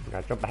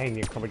 Yeah, jump behind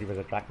you and cover you with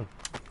a dragon.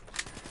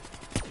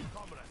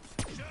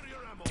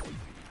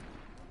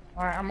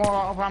 Alright, I'm all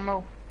out of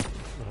ammo.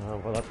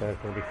 Well, that's going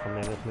to be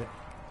fun then, isn't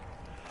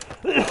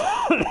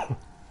it?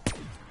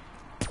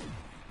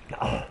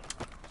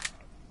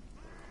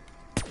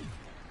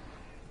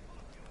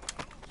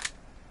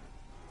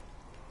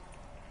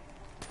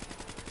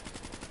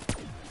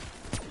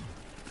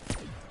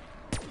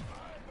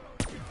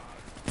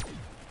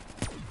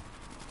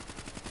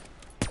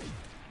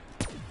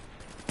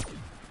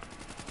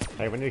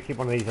 Right, we need to keep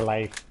one of these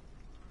alive.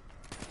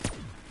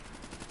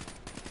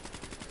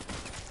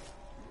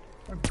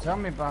 Tell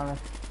me about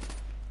it.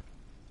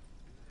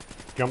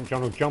 Jump,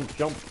 Jono, jump,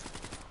 jump.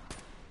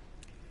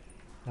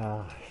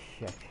 Oh,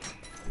 shit.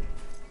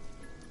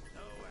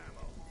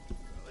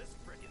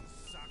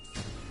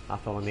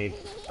 That's all I need.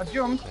 I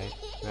jumped. Right,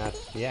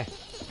 that's, yeah.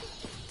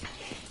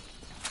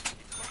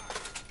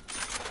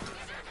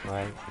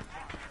 Right,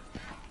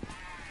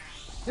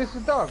 This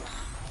is dog.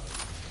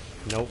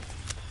 nope.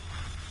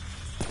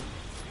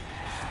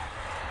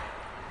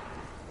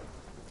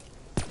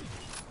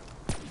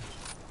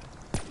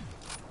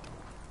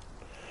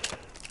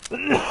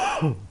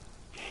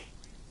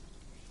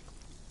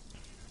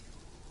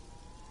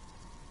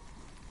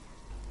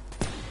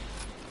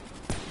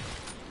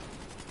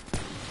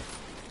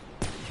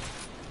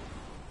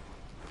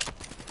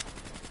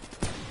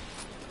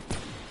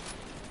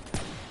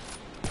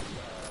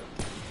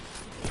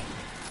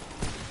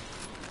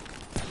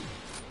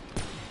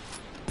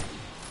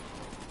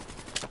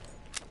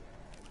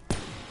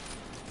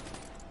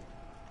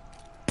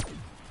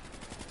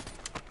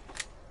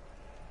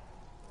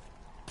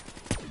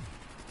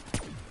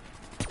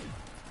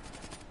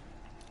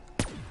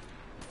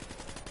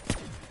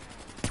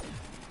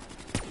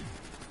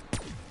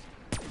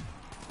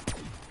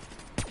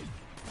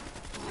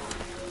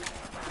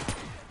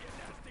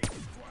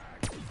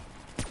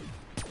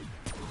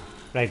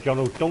 Right,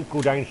 Jono, don't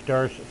go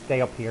downstairs.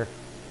 Stay up here.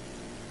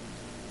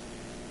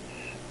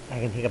 I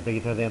can take a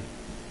breather then.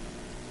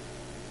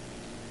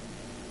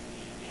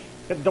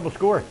 Get the double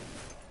score.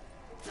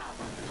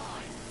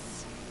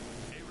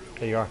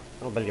 There you are.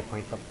 That'll build your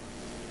points up.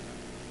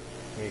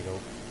 There you go.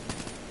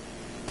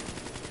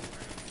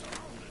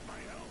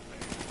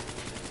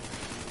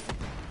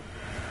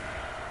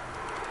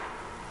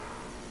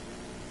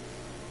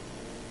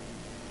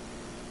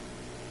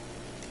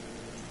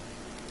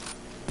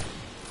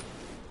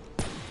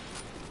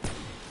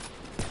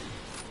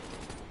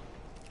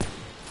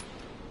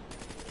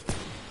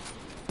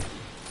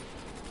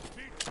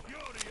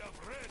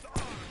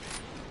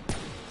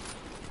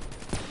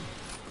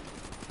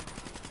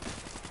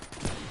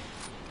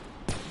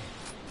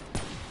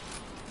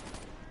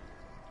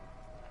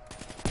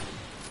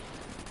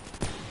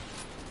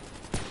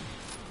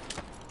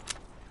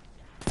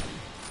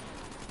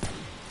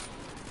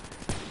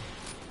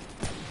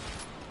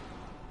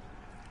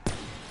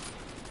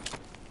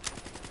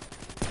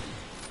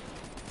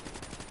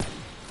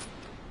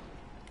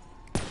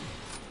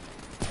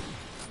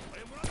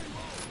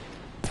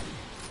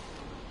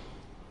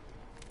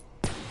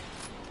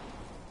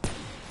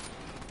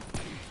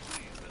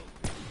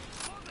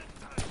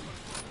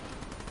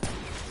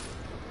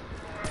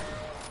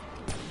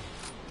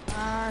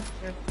 Ah,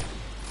 shit.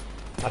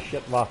 Ah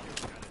shit, what?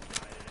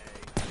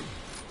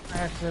 I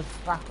have to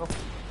back up.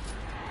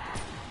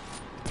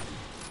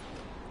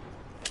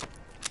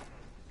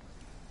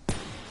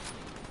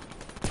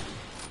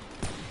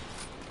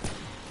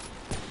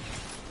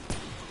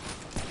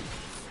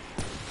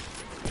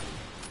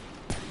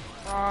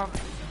 Oh,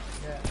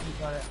 yeah, you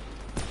got it.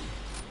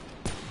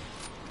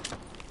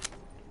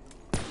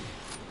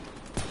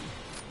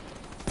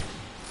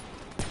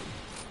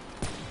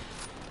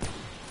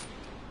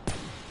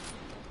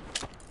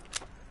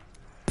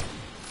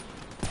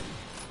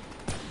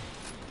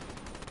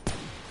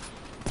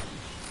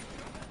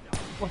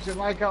 What's it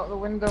like out the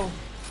window?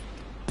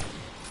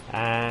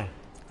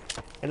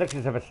 It looks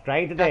as if it's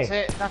dry today.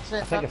 That's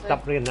it, I think it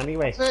stopped raining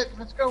anyway. That's it,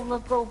 let's go,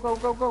 go,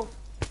 go.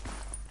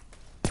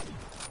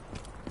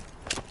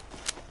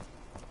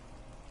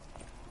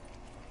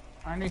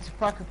 I need to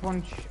pack a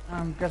punch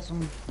and get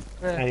some...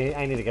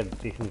 I need to get a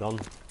decent gun.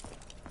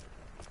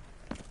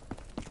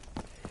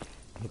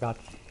 We've got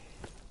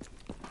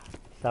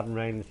 7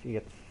 rounds,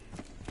 9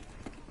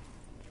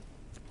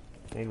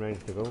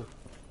 rounds to go.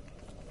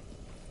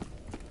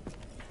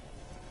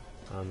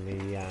 And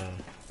the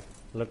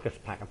Lucas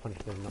pack of punch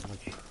does not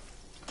much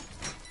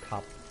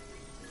pop.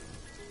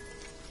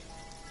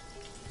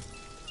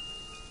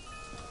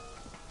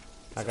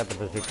 I got the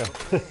bazooka.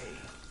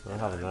 I'm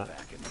having that.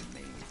 Back in the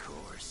main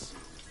course.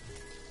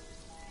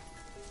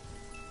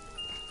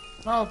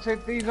 No,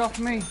 take these off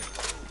me.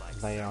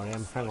 By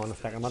RM. Hang on a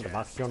second, I'm at the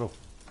back, Jono.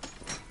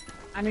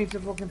 I need to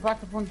fucking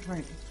pack a punch,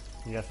 mate.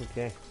 Yes,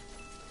 okay.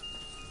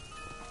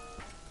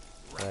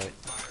 Right.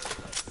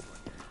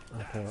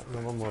 Okay, no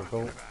one more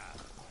go.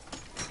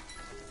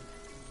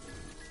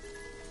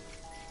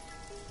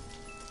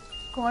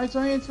 Come on, it's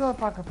only until I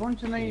pack a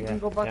punch and then you can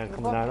go back to the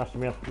come box. down, that's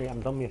me, I'm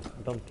done, mate.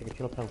 I'm done, take a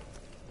chill pill.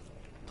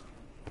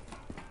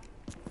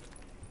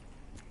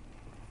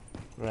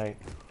 Right.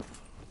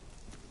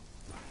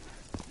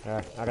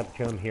 There, I got the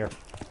kill him here.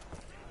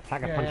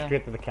 Pack a punch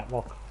straight to the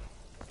catwalk.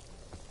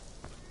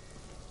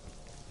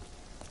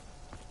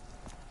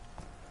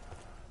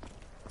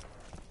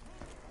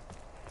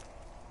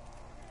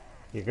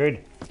 You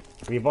good?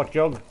 Have you bought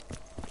jug?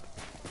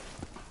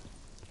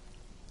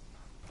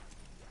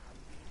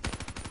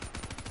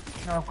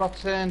 No, I've got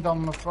turned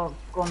on my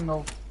gun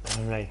though.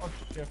 Alright. Oh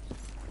shit.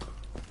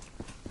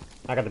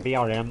 I got the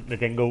BRM, the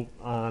Dingo,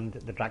 and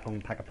the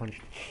Dragon pack a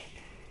punch.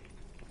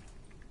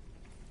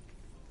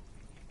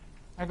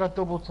 I got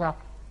double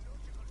tap.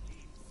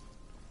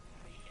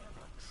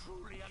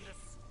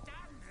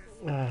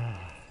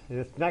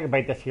 The snag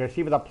about this here,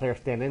 see with that player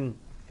staying in,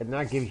 it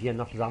now gives you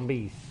enough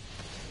zombies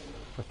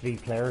for 3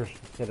 players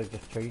instead of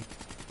just 2.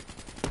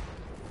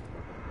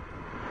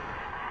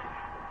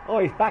 Oh,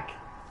 he's back.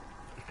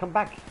 He's come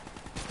back.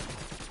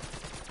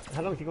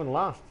 How long is he going to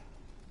last?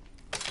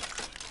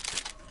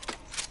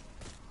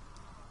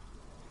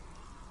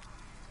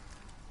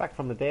 Back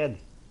from the dead.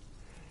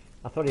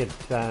 I thought he'd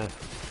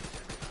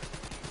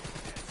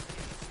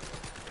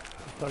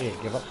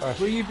give up there.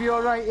 Will you be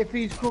alright if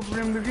he's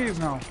covering with you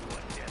now?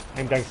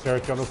 I'm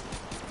downstairs, Jono.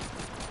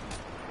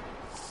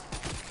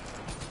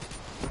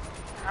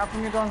 How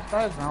come you're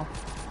downstairs now?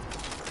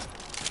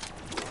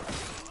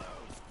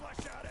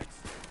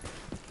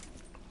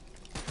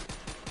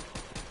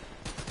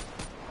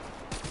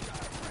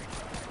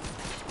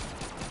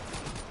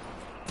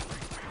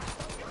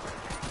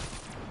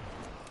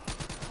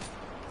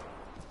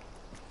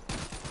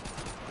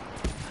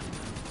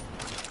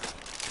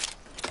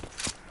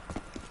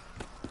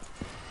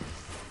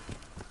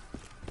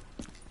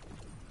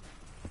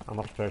 I'm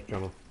upstairs,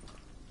 Jono.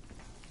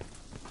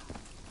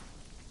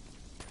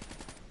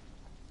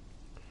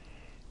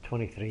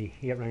 $23,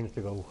 8 rounds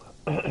to go.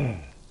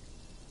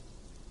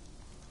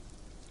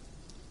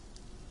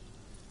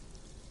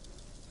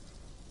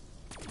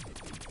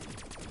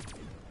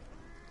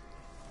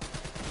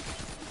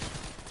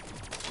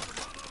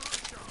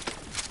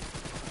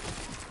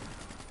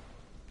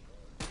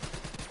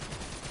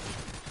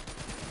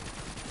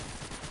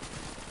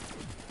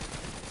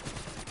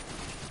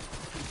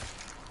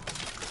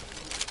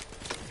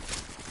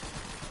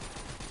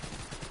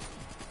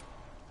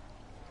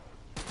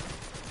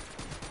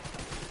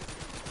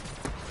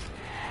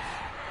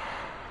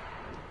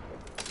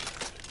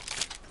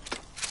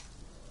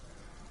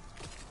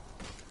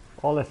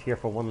 All this here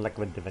for one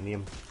liquid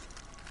divinium.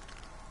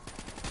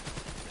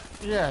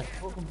 Yeah, it's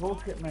fucking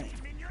bullshit, mate.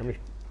 Let me...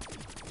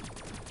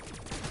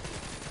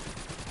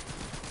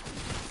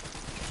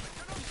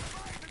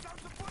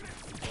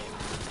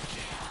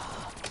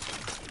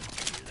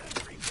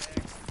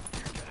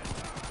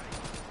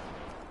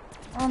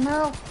 Oh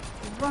no,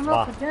 it's run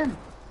What? up again.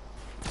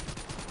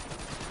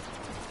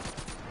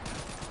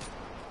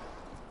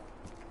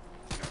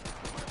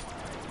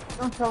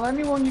 Don't tell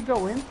anyone you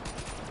go in.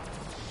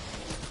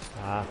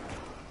 Ah,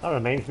 that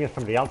reminds me of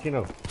somebody else, you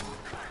know.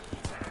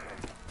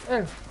 Oh,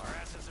 Our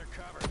asses are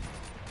covered.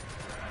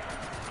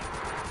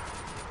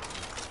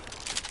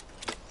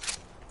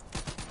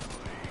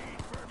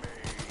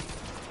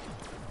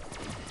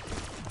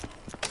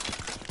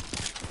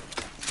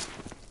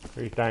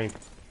 He's down.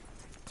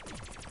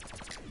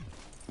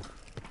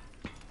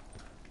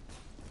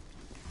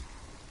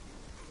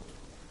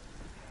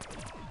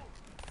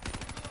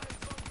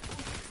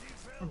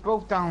 we're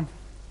both down.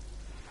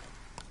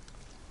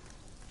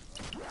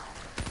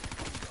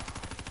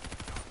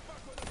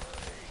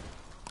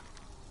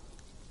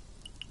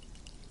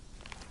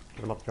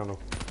 Get him up, Jono.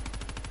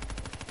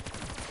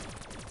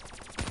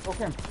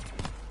 Okay.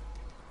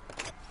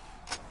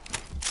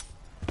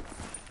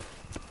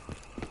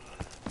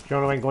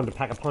 Jono ain't going to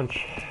pack a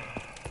punch.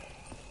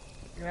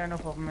 Yeah, no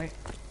problem, mate.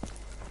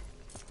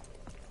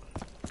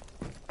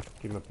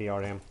 Give him a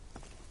PRM.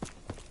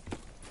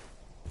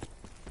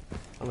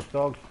 Honest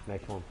dogs,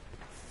 nice one.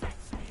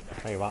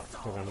 Tell you what,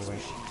 we're on the way.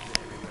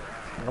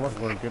 I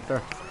wasn't going to get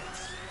there.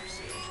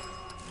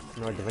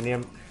 No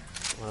divinium.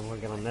 Well, I'm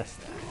going to get on this.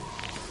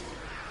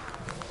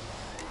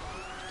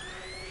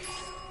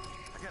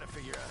 I gotta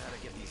figure out how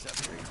to get these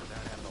upgrades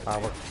without having to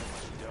Power. pay too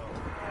much dough.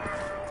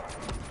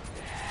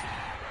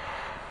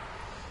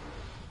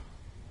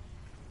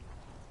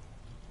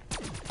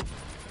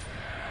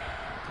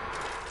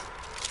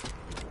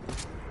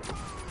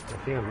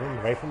 I see him running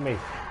away from me.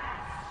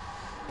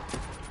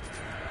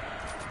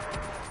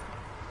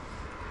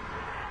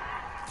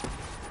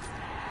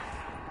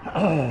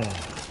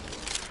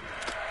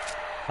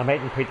 I might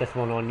put this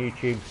one on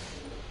YouTube.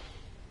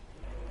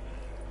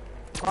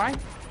 Why?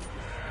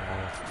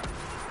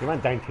 You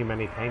went down too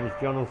many times,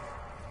 Jono.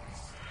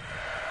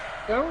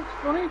 No, it's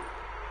funny.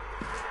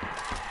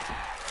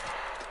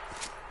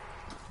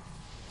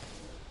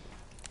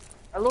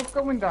 I love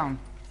going down.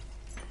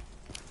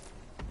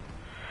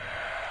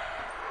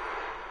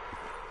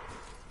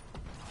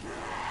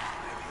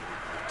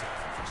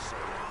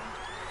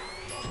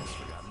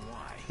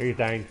 He's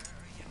down.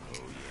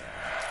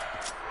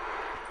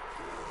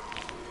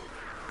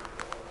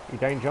 You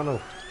down, Jono?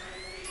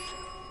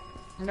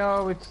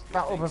 No, it's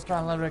that other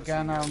fella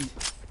again.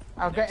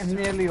 I'll get him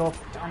nearly up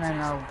and then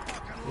I'll...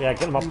 Yeah,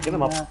 get him up, get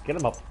him up, get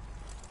him up.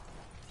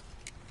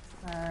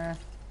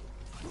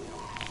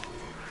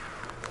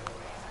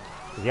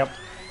 Yep.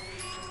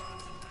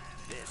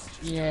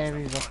 Yeah,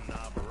 he's up.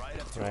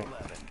 Right.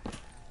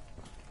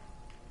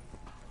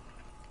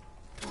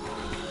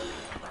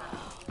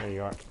 There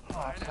you are.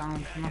 Oh,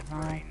 sounds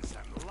nothing.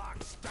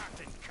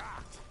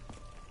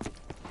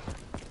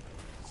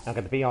 I've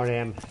got the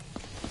BRM,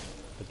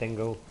 the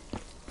dingo,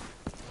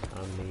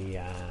 and the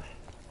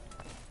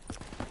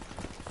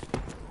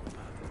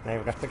now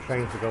we've got 6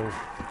 rounds to go.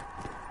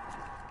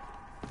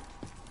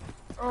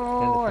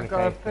 Oh, I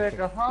got a 25, pick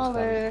a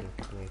holiday.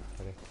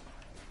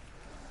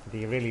 Do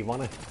you really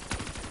want it?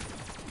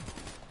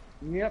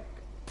 Yep.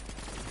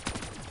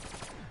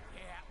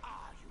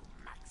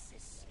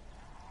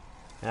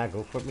 Yeah,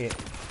 go for it, mate.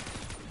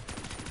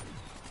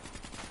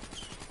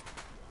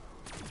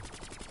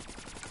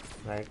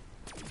 Right.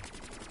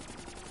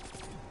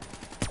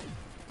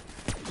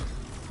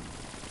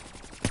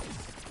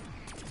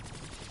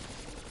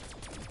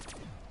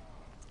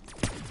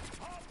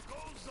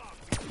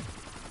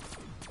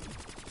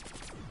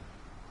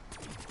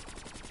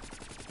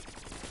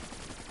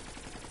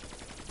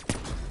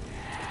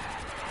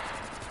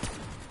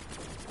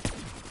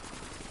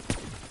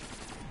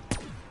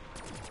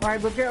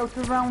 Right, we'll get up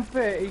to round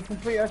 30,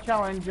 complete our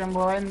challenge, and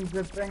we'll end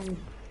the thing.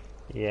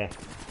 Yeah.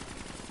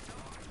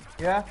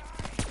 Yeah?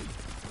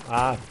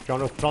 Ah,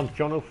 Jono front,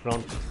 Jono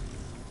front.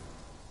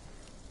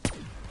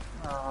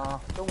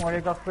 Don't worry,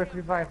 I got quick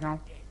revive now.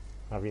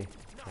 Have you?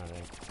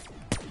 Alright.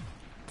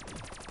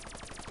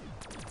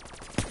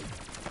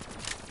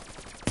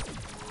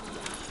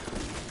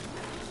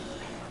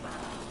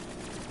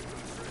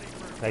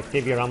 Right,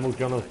 save your ammo,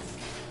 Jono.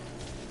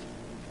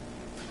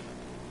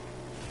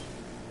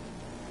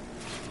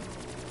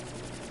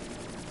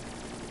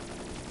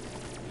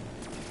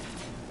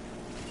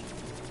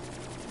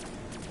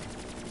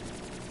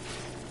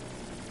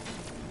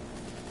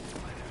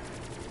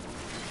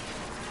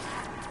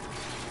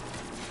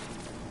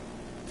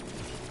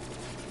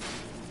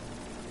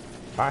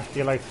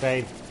 Bastille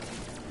outside.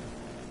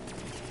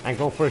 And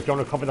go for it,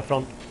 Jono, cover the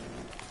front.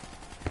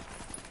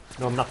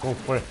 No, I'm not going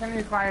for it. It's only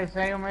a fire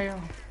sale, mate.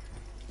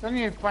 It's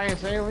only a fire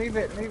sale, leave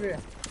it, leave it.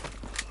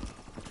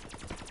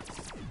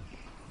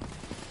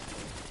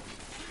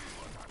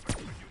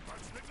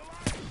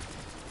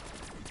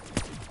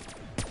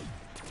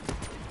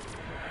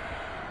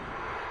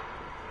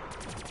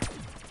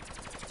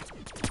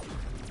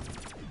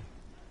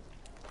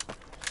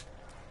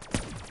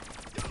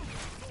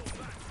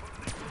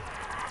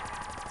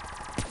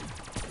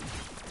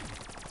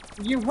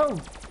 You who?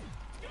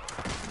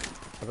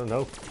 I don't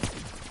know.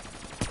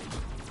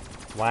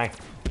 Why?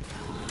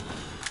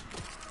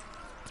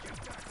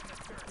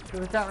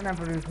 Because I can't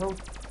remember who's who.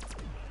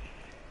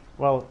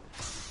 Well,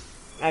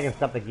 I can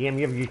stop the game.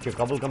 You've used your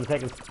gobble gums. I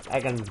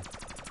can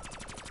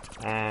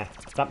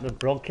stop the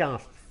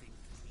broadcast.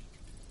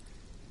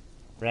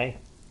 Right?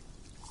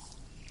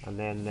 And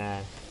then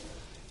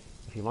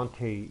if you want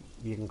to,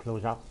 you can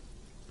close up.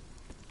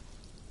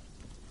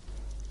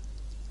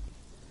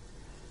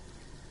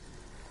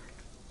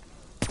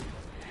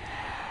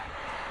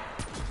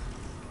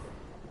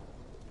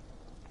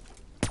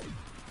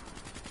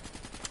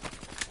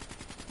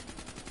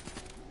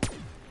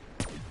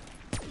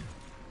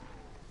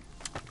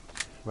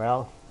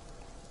 Well,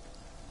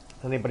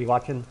 anybody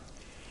watching?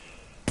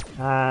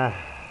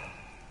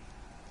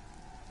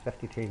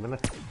 53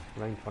 minutes,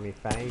 round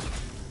 25,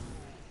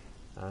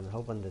 and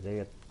hoping to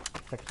do it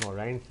 6 more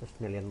rounds, just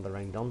nearly another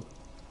round done.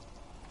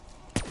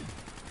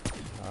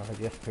 I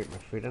just put my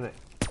foot in it,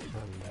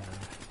 and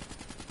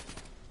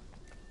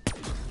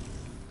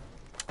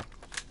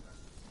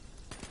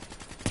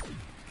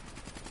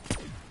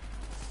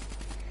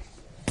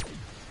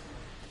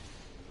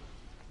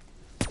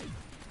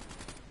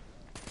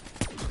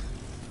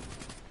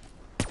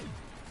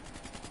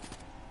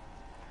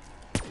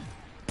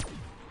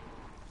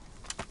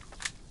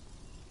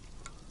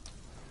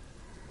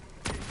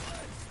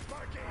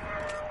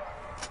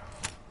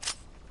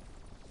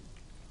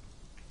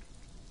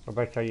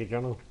what about you,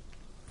 Jono?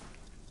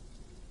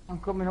 I'm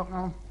coming up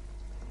now.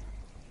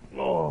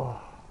 Oh,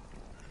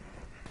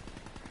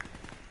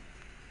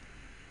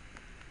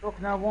 Look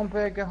now, one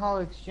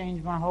burgerholic's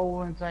changed my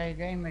whole entire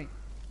game, mate.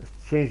 it's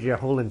changed your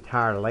whole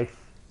entire life.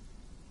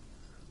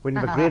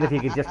 Wouldn't it be great if you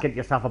could just get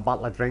yourself a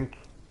bottle of drink,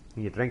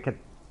 and you drink it,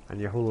 and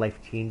your whole life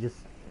changes?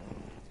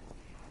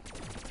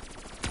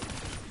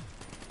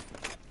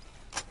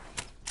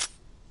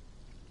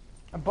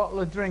 A bottle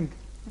of drink.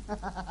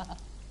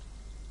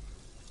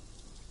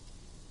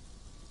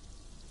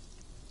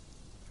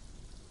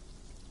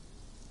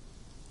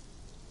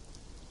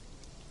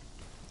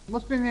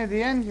 Must be near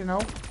the end, you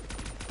know.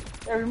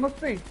 Yeah, we must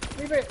be.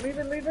 Leave it, leave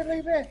it, leave it,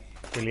 leave it.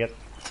 Brilliant.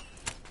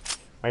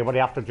 Right, what are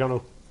you after,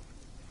 Jono?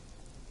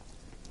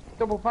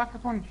 Double pack a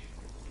punch.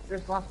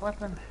 This last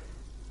weapon.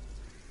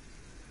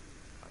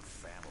 Our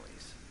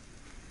families.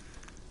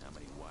 How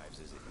many wives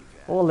is it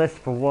you've had? All this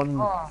for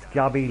one Oh.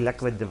 gobby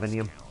liquid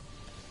divinium.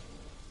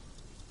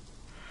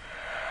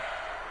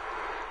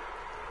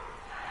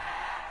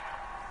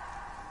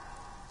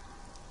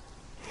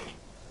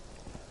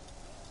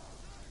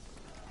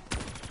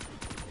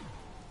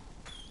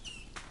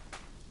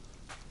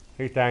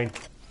 Who's down?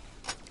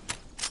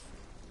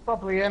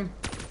 Probably him.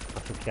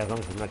 That's okay, as long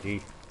as it's not you.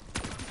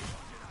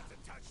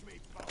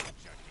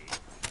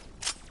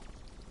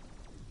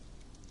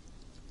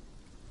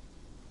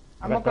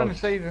 I'm not going to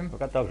save him. We've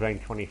got dogs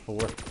round 24.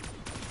 And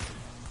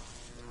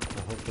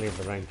hopefully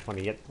we're around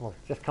 28. Well,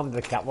 just come to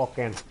the catwalk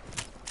then.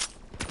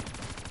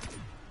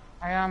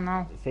 I am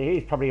now. See,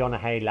 he's probably on a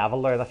high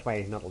level there, that's why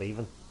he's not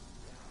leaving.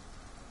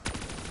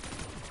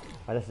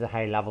 Well, this is a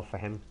high level for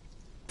him.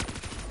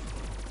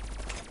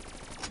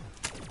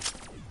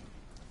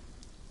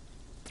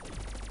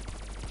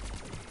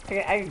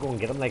 I can go and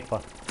get him, like,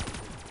 but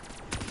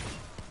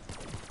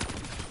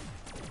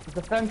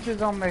The fence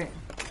is on me.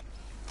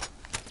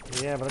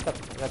 yeah, but I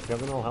got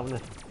juggernaut, haven't I?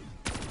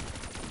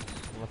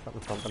 What's up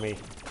in front of me?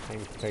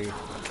 Times 2.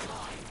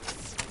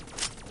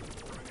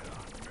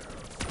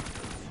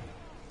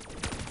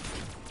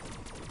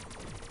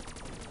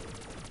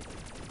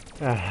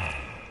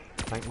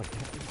 Thank my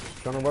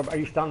Jono, are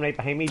you standing right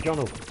behind me,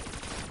 Jono?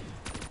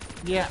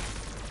 Yeah.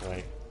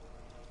 Right.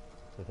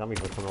 The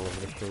zombies were coming all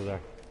over the show there.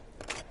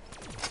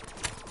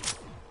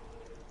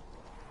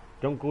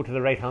 Don't go to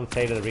the right hand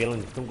side of the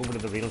railing. Don't go to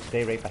the railing.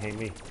 Stay right behind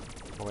me.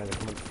 Oh, they're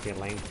coming in straight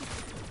line.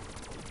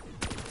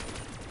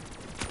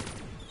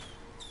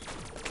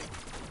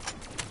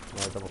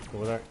 Oh, double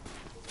score there.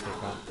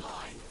 Take that.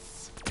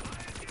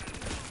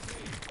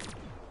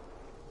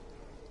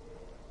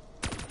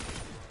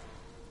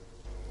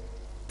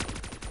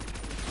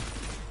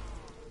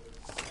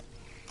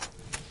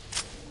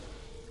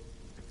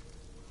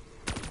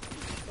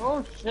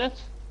 Oh shit.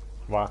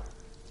 What?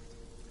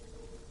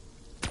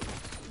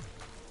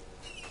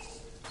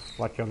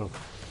 What, Jono?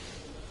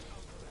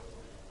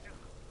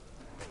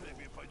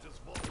 Maybe if I just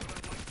walk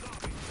around like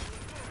zombies.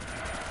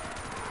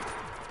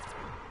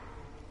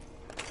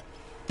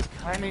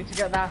 I need to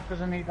get that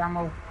because I need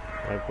ammo.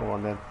 Right, go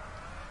on then.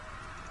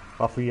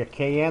 What, for your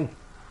KN?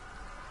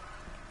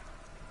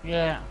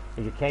 Yeah.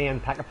 Is your KN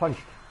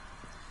pack-a-punched?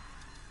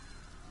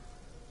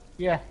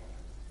 Yeah.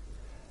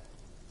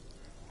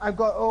 I've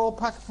got all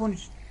pack a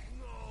punch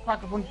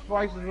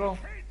twice as well.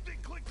 Hate the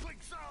click click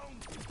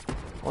sound.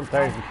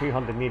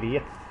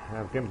 1,288.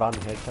 I've been banned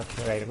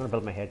headshots. Right, I'm going to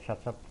build my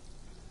headshots up.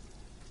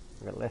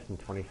 I've got less than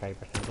 25% at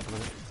the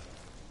minute.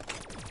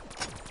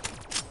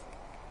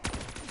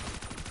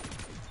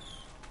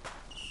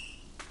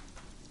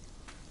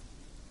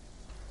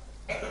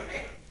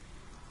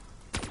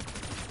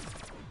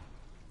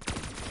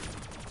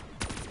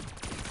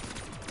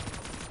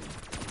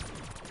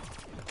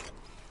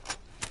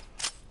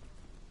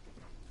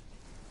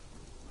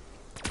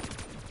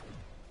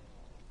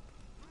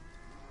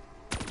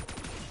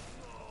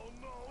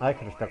 I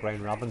could have stuck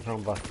round Robin's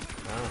home, but it's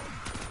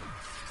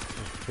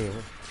too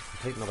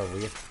complete another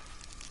waste.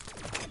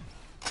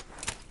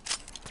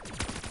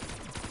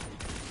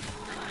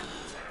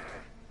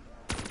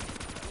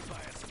 That'll buy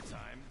us some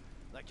time.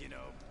 Like, you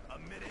know, a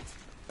minute.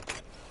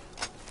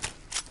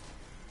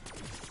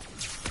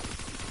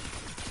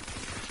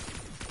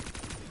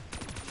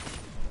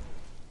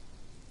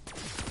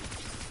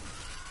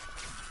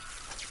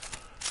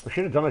 We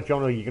should have done it,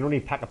 Jono. You can only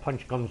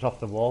pack-a-punch guns off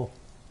the wall.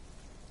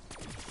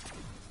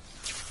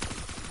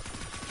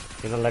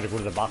 You're not allowed to go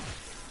to the box.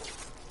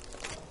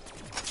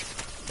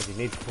 But you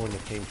need to go in the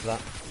team for that.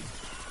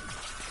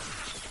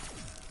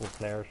 4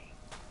 players.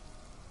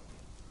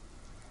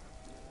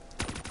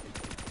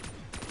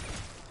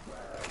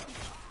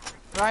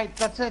 Right,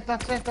 that's it.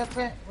 Let's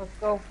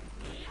go.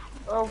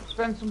 Oh,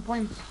 spend some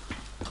points.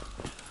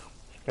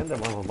 Spend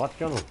it on what,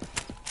 Jono?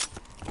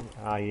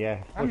 Ah,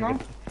 yeah. I don't know.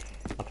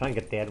 I'll try and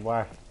get dead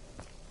wire.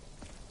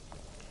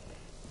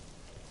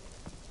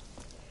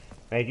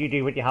 Right, you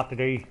do what you have to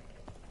do.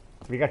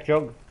 Have you got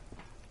jug?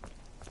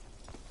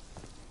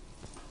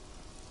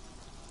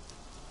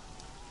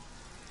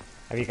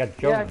 Have you got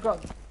jug? Yeah, I've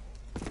got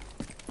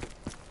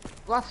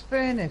glass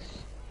furnace.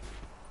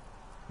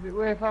 Is it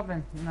worth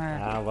having? Nah.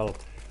 Ah, well.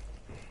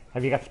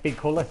 Have you got speed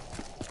cola?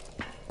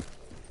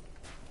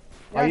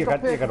 Yeah, Oh, you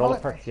got all the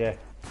bullet. perks, yeah.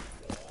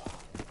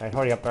 Right,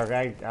 hurry up,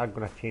 I'm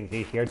gonna change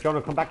these here.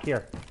 Jonah, come back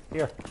here.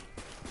 Here.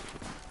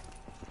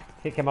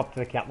 Take him up to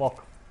the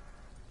catwalk.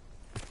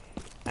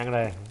 I'm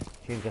gonna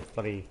change this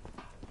bloody...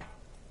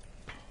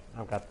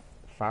 I've got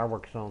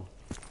fireworks on.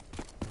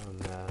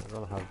 And I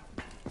don't have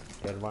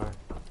dead wire.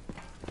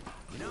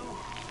 You know,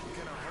 we're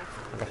gonna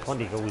hope I've got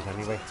 20 goes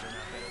anyway. turn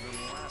out better than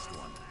the last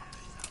one.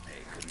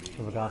 Hey, could be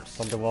So we got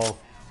from the wall.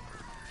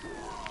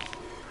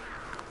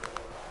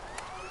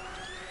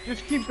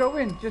 Just keep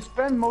going. Just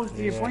spend most of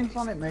your Yeah. points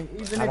on it, mate.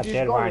 Even I if got you've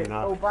dead got wire it,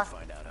 now. go back.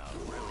 find out how it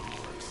really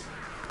works.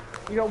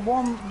 You got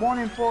one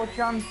in 4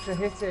 chance to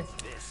hit it.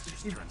 This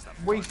just Keep turns the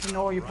wasting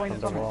all your From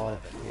points the on it. wall.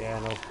 Yeah,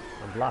 no.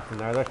 I'm blasting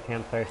there. There's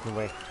 10,000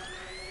 away.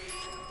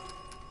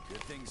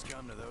 good things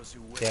come to those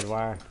who wait. Dead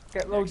wire.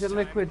 Get loads of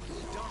liquids.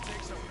 Don't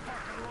take so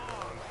fucking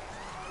long.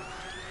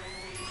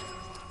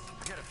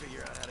 I gotta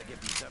figure out how to get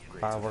these upgrades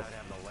Fireworks.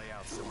 without having to lay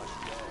out so much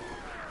dough.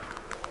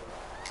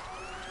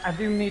 I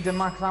do need a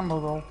max ammo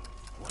though.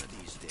 One of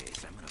these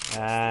days, I'm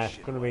gonna It's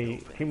going to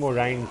be 2 more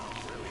rounds.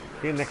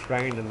 Do the next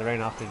round and the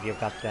round after you've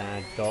got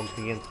dogs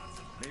again.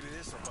 maybe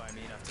this will buy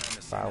me enough time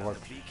to send out Fireworks.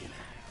 the beacon.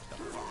 Get the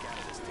fuck out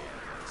of this damn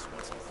place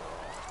once and for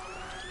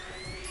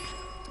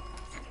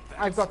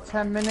all. I've got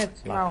 10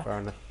 minutes Black now.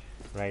 furnace.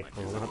 Right,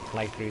 well, we're going to have to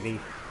fly through these.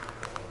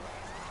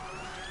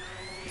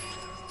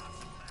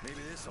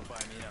 Maybe this will buy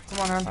me enough Come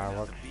on, time man. to send out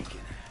Fireworks. the beacon.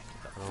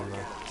 Get the Oh, fuck no.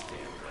 out of this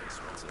damn place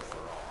once and for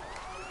all.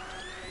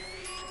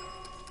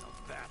 Now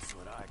that's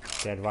what I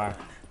call Dead wire.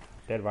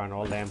 Dead wire and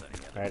all them.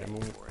 Right, I'm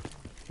for it.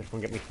 just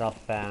going to get myself...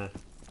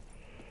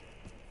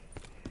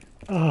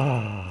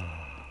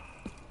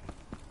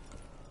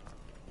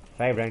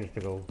 5 rounds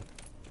to go.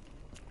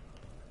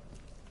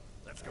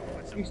 Let's go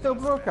put some You still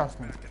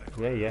broadcasting?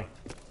 Yeah, yeah.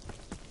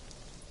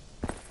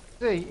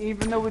 See,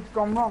 even though it's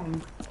gone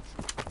wrong,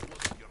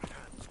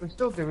 we're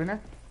still doing it.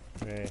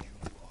 Right.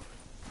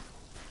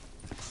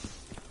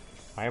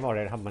 I'm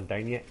already, I haven't been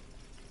down yet.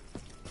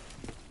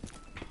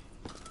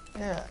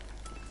 Yeah.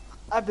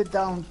 I've been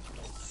down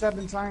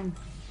 7 times.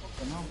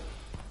 Fucking hell.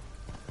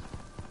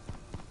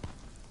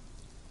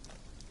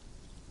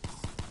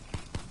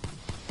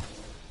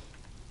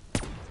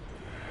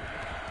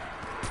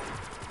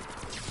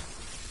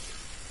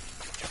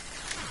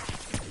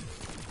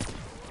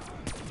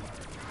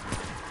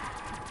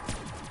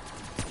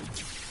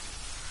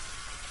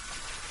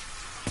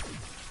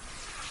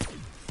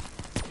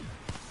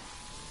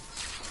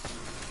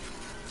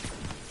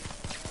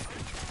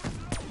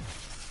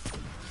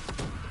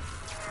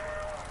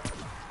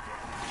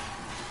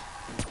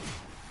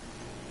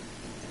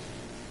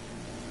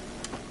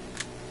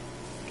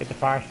 Get the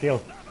fire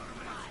steel.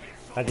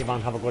 Let your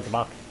man have a go at the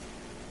box.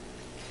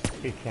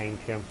 Be kind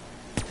to him.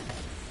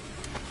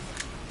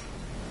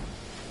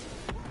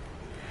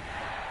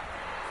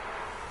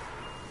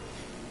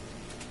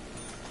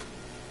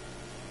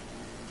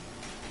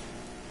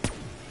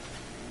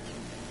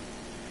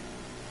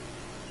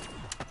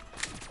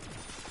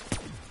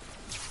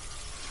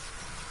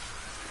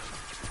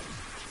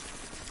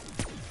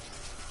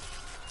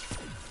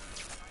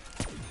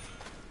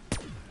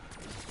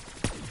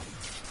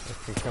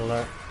 Let's see, kill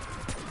that.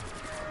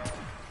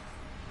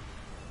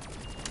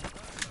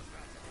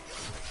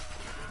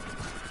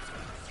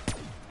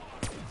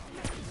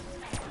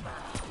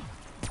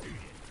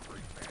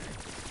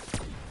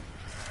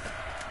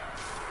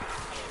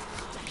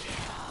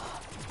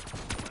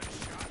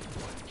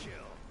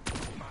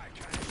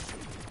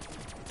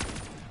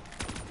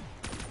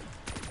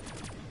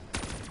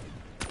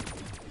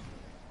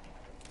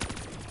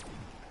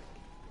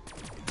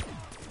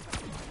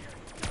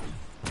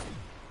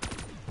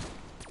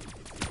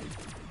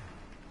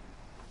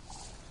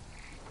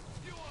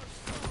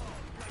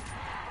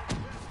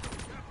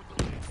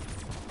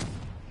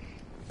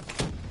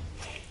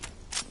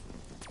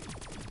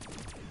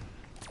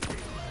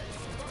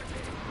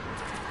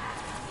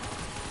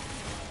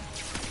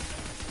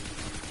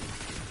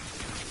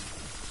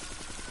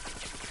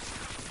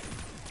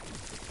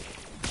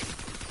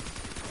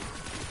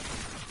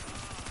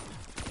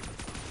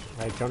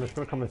 Right, John, there's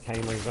going to come a time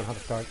where you're going to have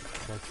to start.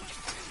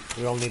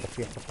 So we all need to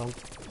face the front.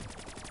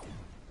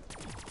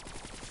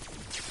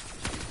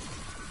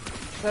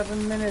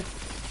 7 minutes.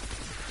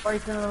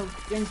 Fighting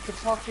against the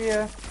clock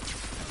here.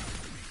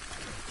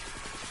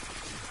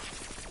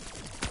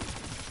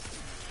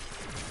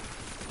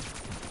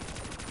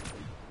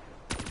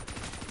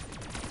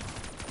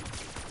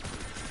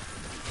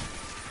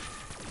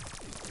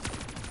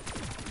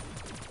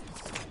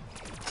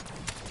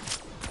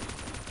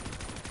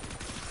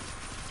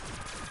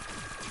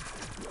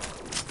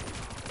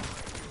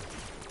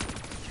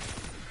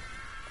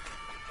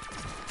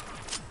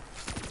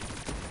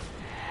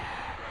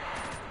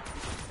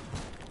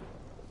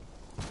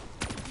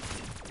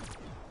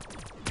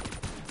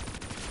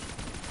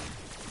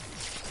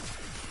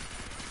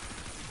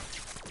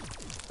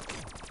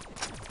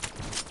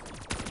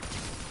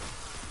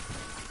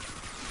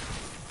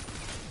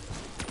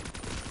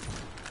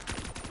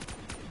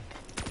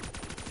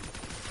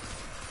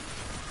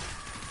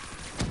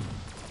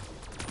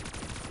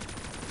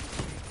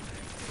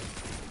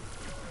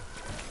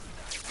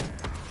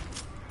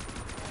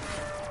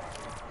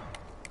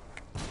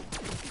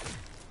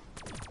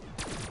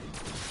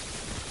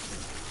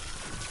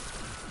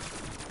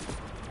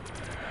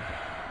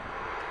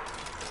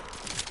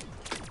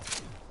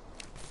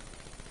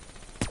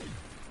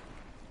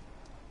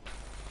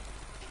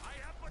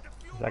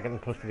 Is that getting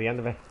close to the end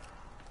of it?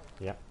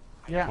 Yeah.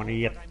 Yeah.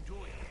 28.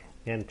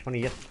 Yeah, and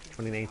 28,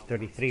 29,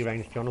 33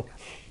 rounds, Jono.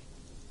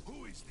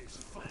 Who is this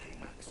fucking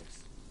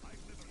Maxis? I've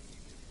never seen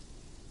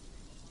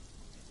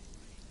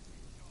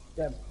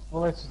Get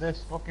bullets to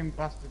this fucking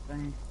bastard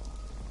thing.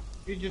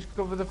 You just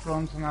cover the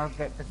front and I'll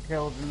get the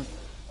kills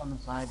on the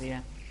side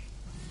here.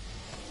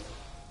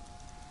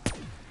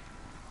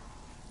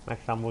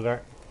 Max ammo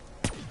there.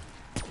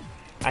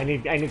 I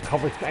need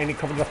cover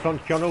to the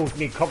front, Jono.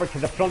 Need cover to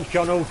the front,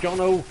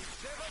 Jono.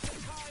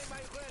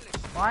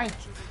 Why?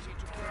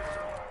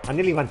 I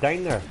nearly went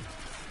down there.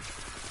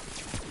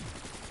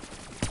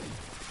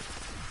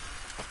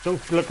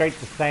 Don't look out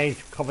the side,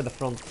 cover the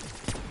front.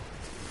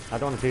 I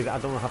don't want to do that. I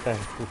don't want to have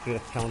to go through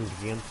this challenge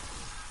again.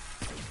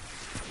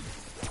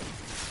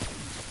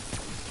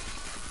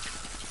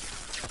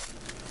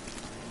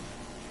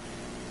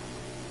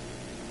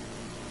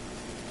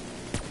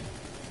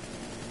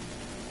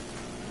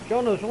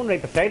 John, there's one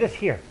right beside us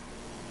here.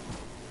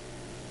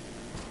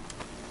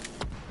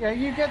 Yeah,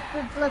 you get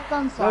the left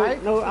hand No,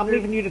 side. no, I'm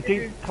leaving you to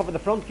do cover the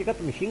front. You got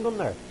the machine gun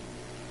there.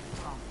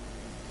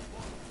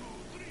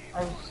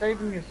 I was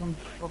saving you some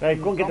fucking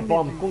Right, go and get the zombie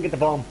bomb. thing. Go and get the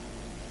bomb.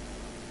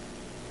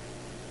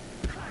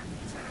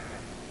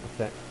 That's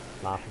it.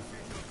 Laughing.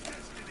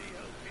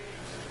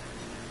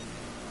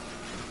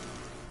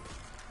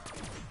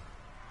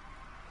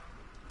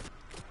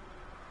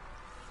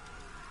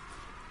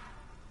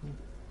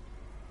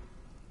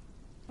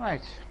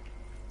 Right.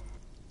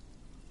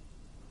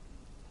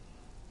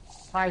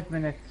 5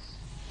 minutes.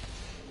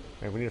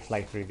 Right, we need to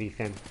fly through these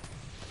then.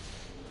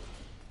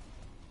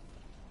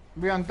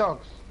 We on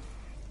dogs?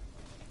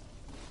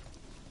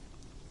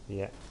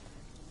 Yeah.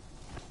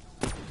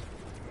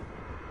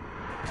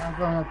 I'm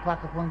going to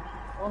pack a punch.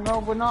 Oh no,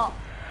 we're not.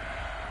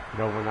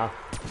 No, we're not.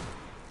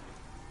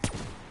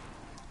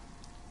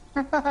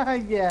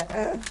 Yeah.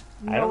 I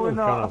No, don't we're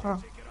know,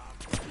 not.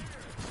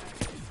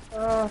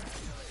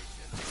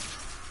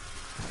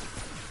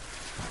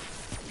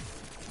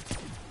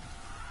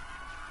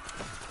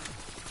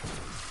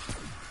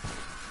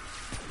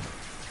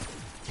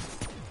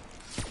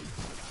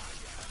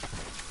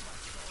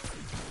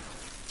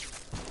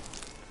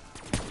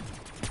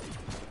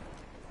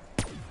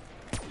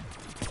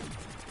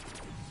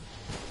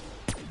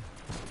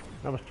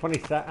 That was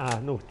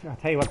 27. No, I'll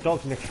tell you what,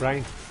 dogs next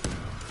round.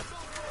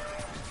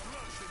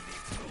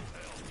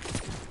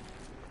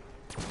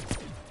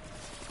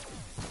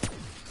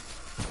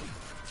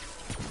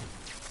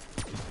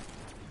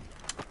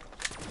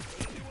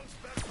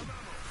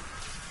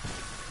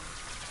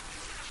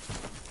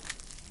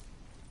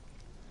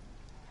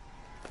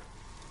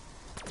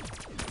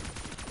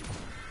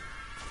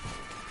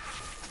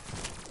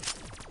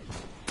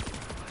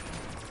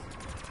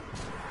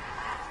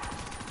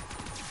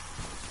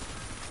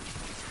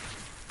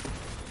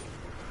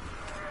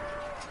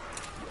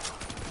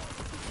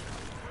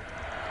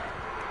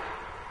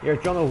 Here,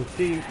 Jono,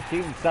 see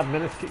in 7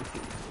 minutes,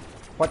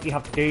 what do you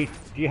have to do?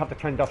 Do you have to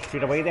turn it off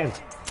straight away then?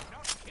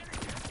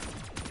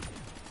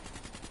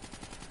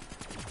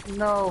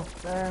 No,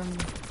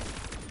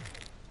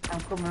 I'm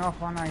coming off,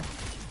 aren't I?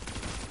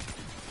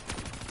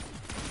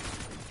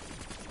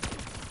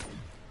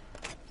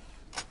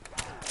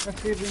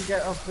 Let's see if we can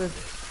get up to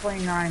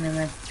 29 and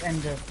then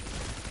end it.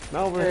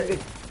 No, the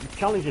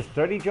challenge is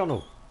 30,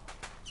 Jono.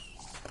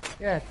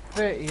 Yeah,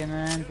 30 and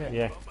then end it.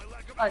 Yeah.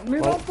 Right,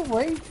 move Well- out the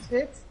way,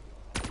 sit.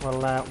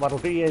 Well, what'll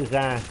be is,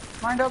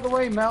 Mind out the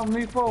way, Mel,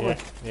 move forward.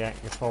 yeah,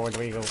 you're forward,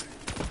 there you go.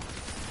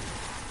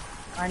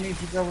 I need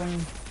to go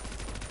and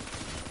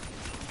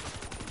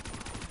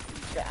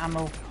get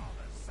ammo.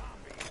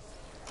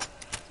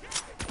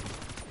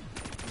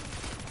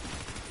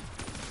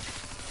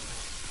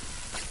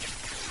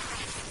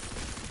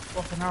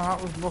 Fucking hell,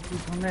 that was lucky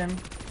from him.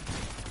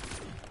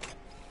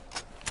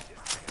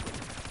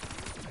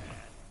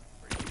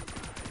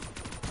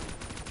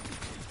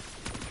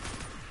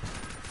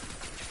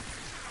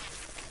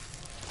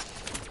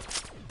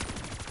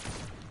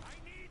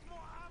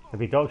 There'll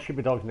be dogs, should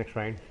be dogs next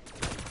round.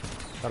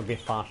 That'll be a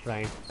fast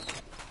round.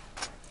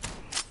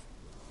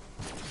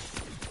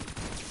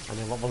 And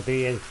then what we'll do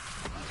is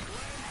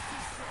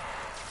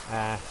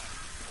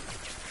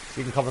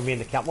you can cover me in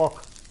the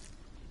catwalk.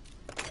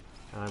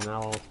 And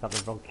I'll start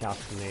the broadcast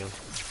from there.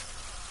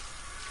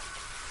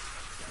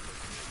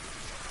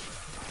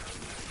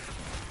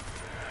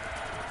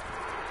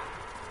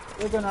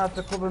 You're gonna have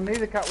to cover me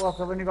the catwalk,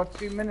 I've only got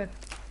 2 minutes.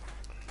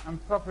 I'm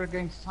proper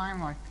against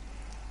time, like.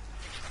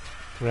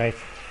 Right.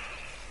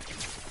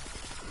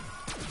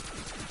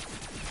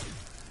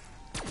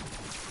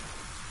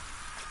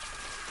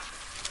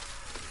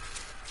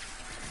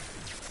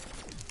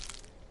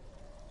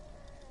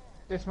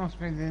 This must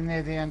be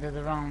near the end of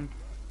the round.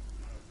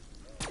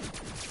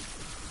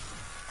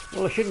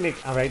 Well, I shouldn't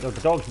make. Alright, the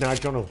dog's now,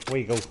 John. Where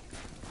you go?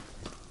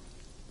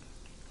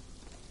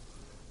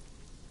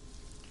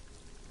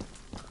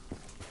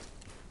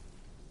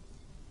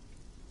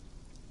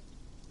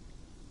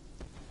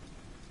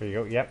 There you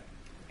go, yep.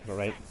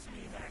 Alright.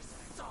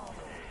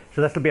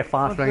 So this will be a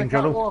fast round,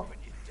 John.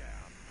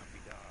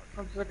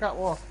 Come to the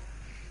catwalk.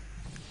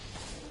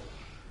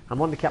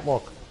 I'm on the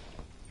catwalk.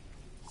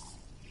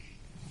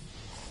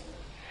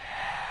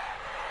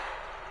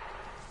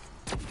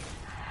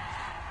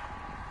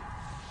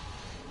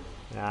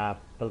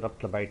 Build up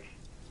to about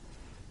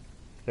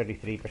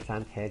 33%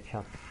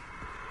 headshots.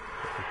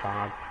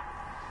 Bad.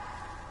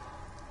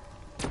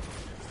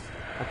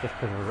 That's just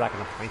because we're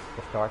racking up points at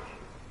the start.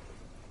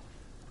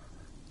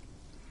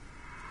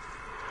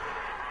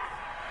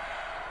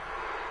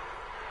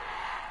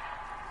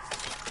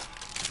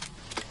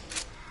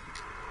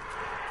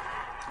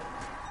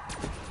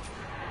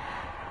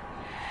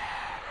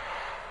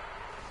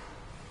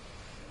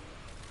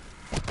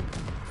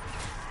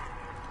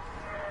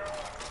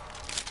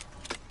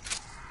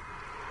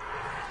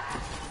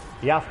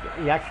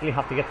 You actually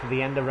have to get to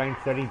the end of round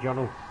 30,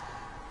 Jono.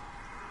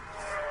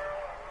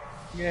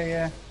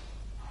 Yeah.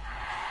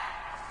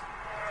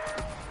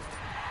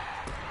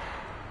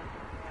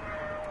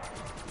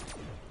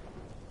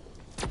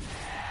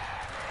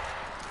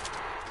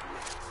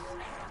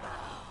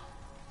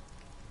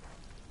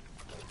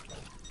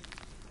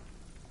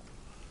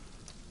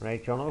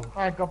 Right, Jono.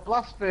 I got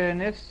blast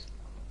furnace.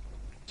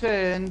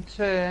 Turned.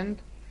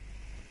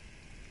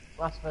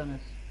 Blast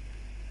furnace.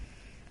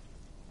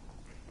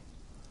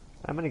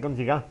 How many guns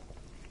you got?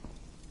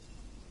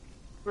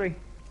 3.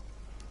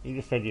 You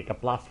just said you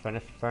got blast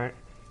furnace,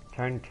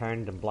 turned,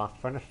 and blast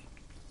furnace.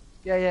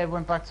 Yeah,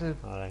 went back to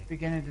Alright.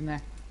 beginning, didn't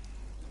I?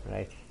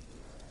 Right.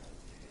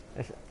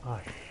 Oh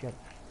shit.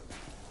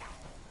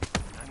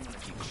 I'm gonna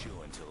keep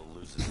chewing until it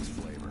loses its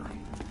flavor.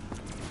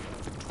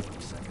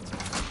 20 seconds.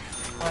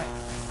 Right.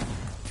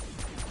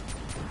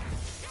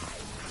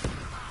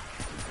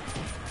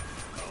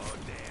 Oh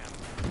damn.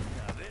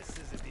 Now this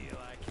is a deal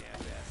I can't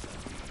pass up.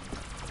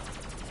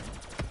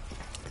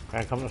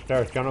 Right, come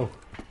upstairs, Jono.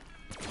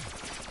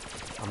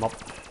 I'm up.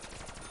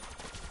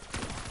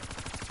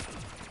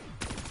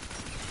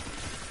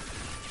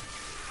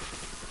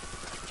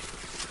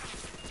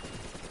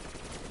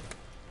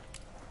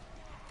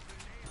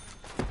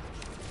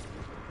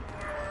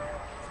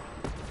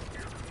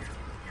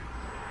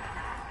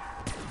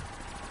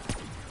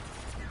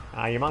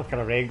 Your man's got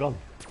a ray gun.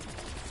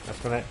 That's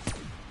gonna.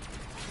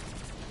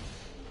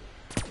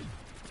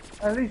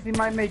 At least he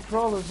might make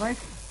crawlers, mate.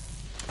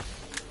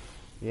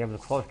 Yeah, but the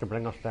crawlers could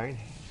bring us down.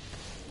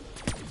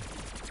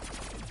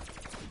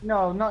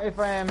 No, not if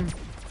I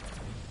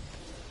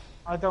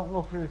don't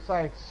look through the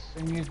sights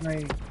and use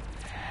my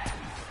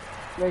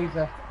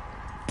laser.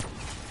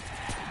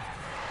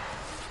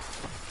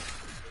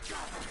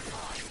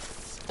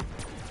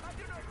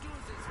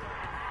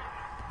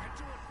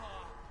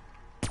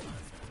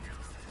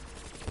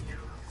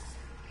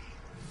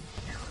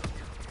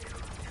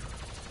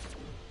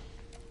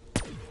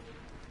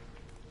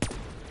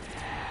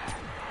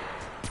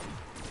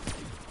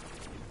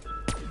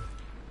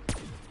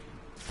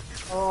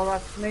 Oh,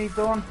 that's me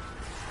done.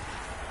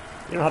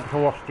 You don't have to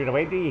come off straight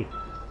away, do you?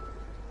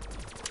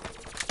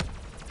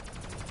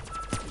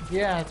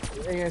 Yeah, it's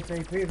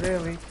ASAP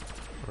really.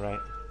 Right.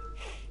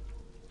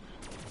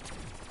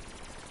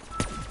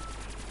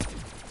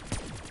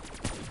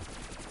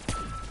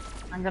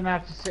 I'm gonna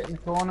have to sit in the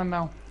corner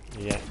now.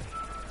 Yeah.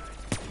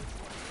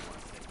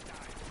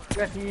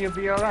 You reckon you'll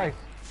be alright?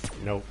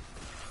 No.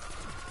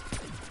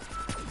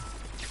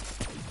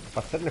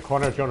 But sit in the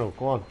corner, Jono.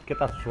 Go on, get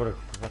that sorted.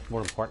 That's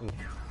more important.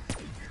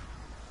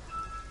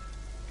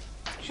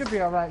 Should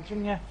be alright,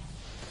 shouldn't you?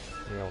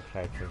 Yeah, I'll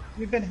try to.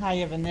 You've been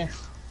higher than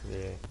this.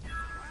 Yeah.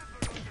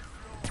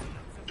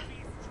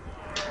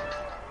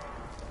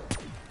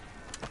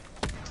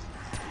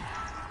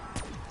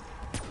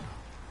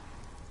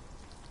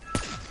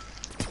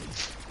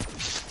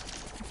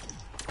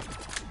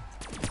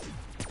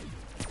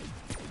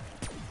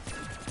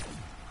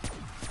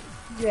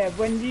 Yeah,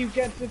 when you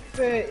get to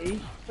 30,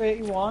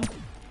 31,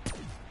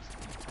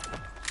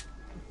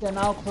 then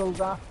I'll close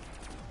that.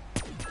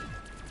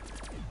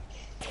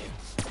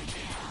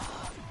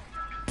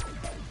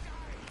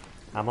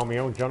 I'm on my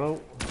own,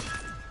 Jono.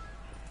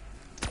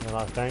 The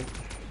last time.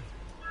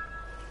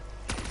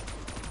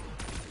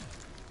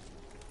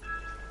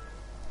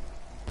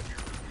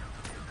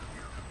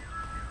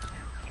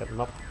 Get him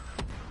up.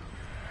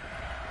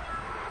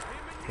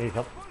 He's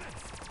up.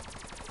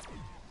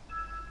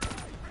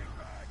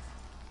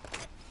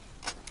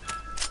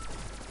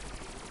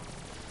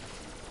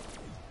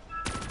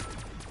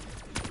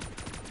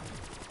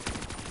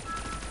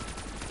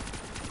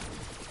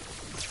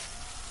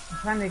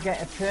 I'm trying to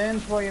get a turn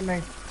for you,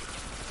 mate.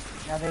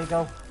 Yeah, there you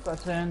go. Got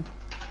a turn.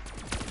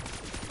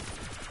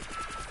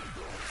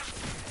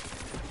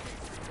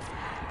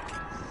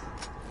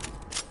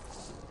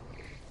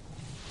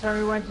 Tell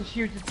me when to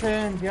shoot a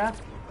turn, yeah?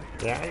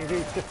 Yeah, you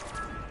do just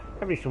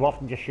every so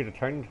often just shoot a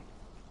turn.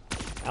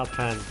 I'll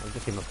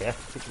just do my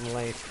best to keep him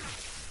alive.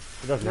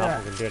 If it doesn't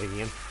help, we can do it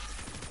again.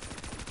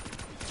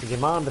 The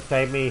man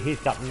beside me, he's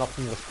got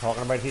nothing worth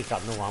talking about. He's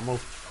got no ammo,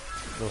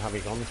 no heavy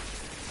guns,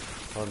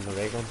 or no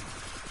ray gun.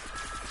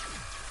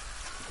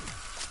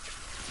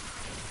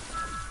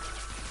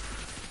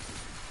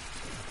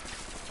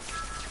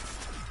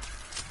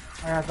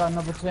 Alright, I've got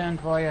another turn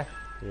for you.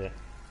 Yeah.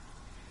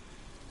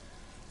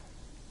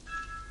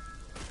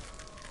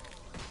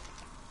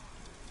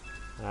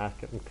 It's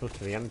getting close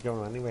to the end,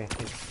 Jono, anyway, I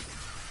think.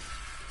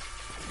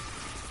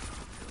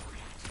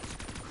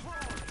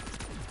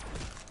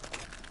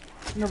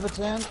 Another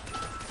turn.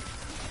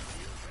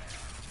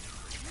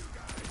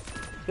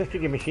 Just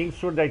get your machine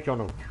sword out,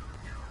 Jono.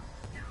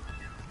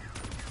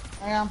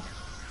 I am.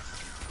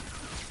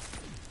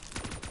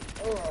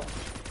 Oh.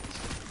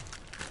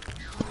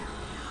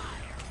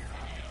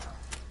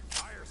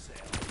 Fire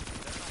sale.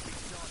 Better not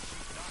be selling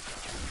cheap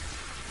knockoffs.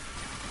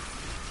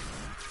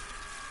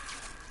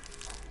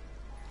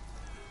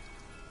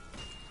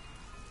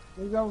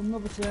 There you go,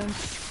 another turn.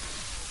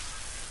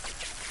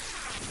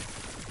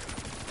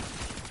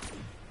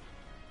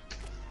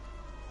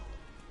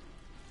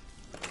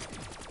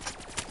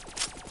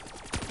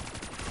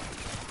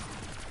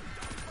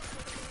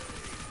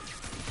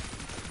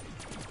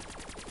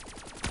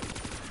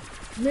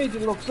 Made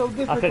it look so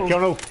difficult. That's it,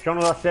 Jono.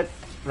 Jono, that's it.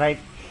 Right.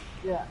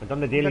 Yeah. We've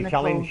done the daily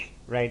challenge.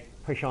 Right,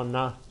 push on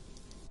that.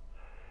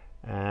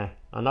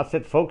 And that's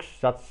it, folks.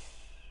 That's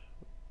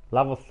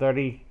level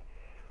 30,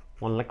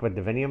 one liquid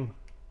divinium.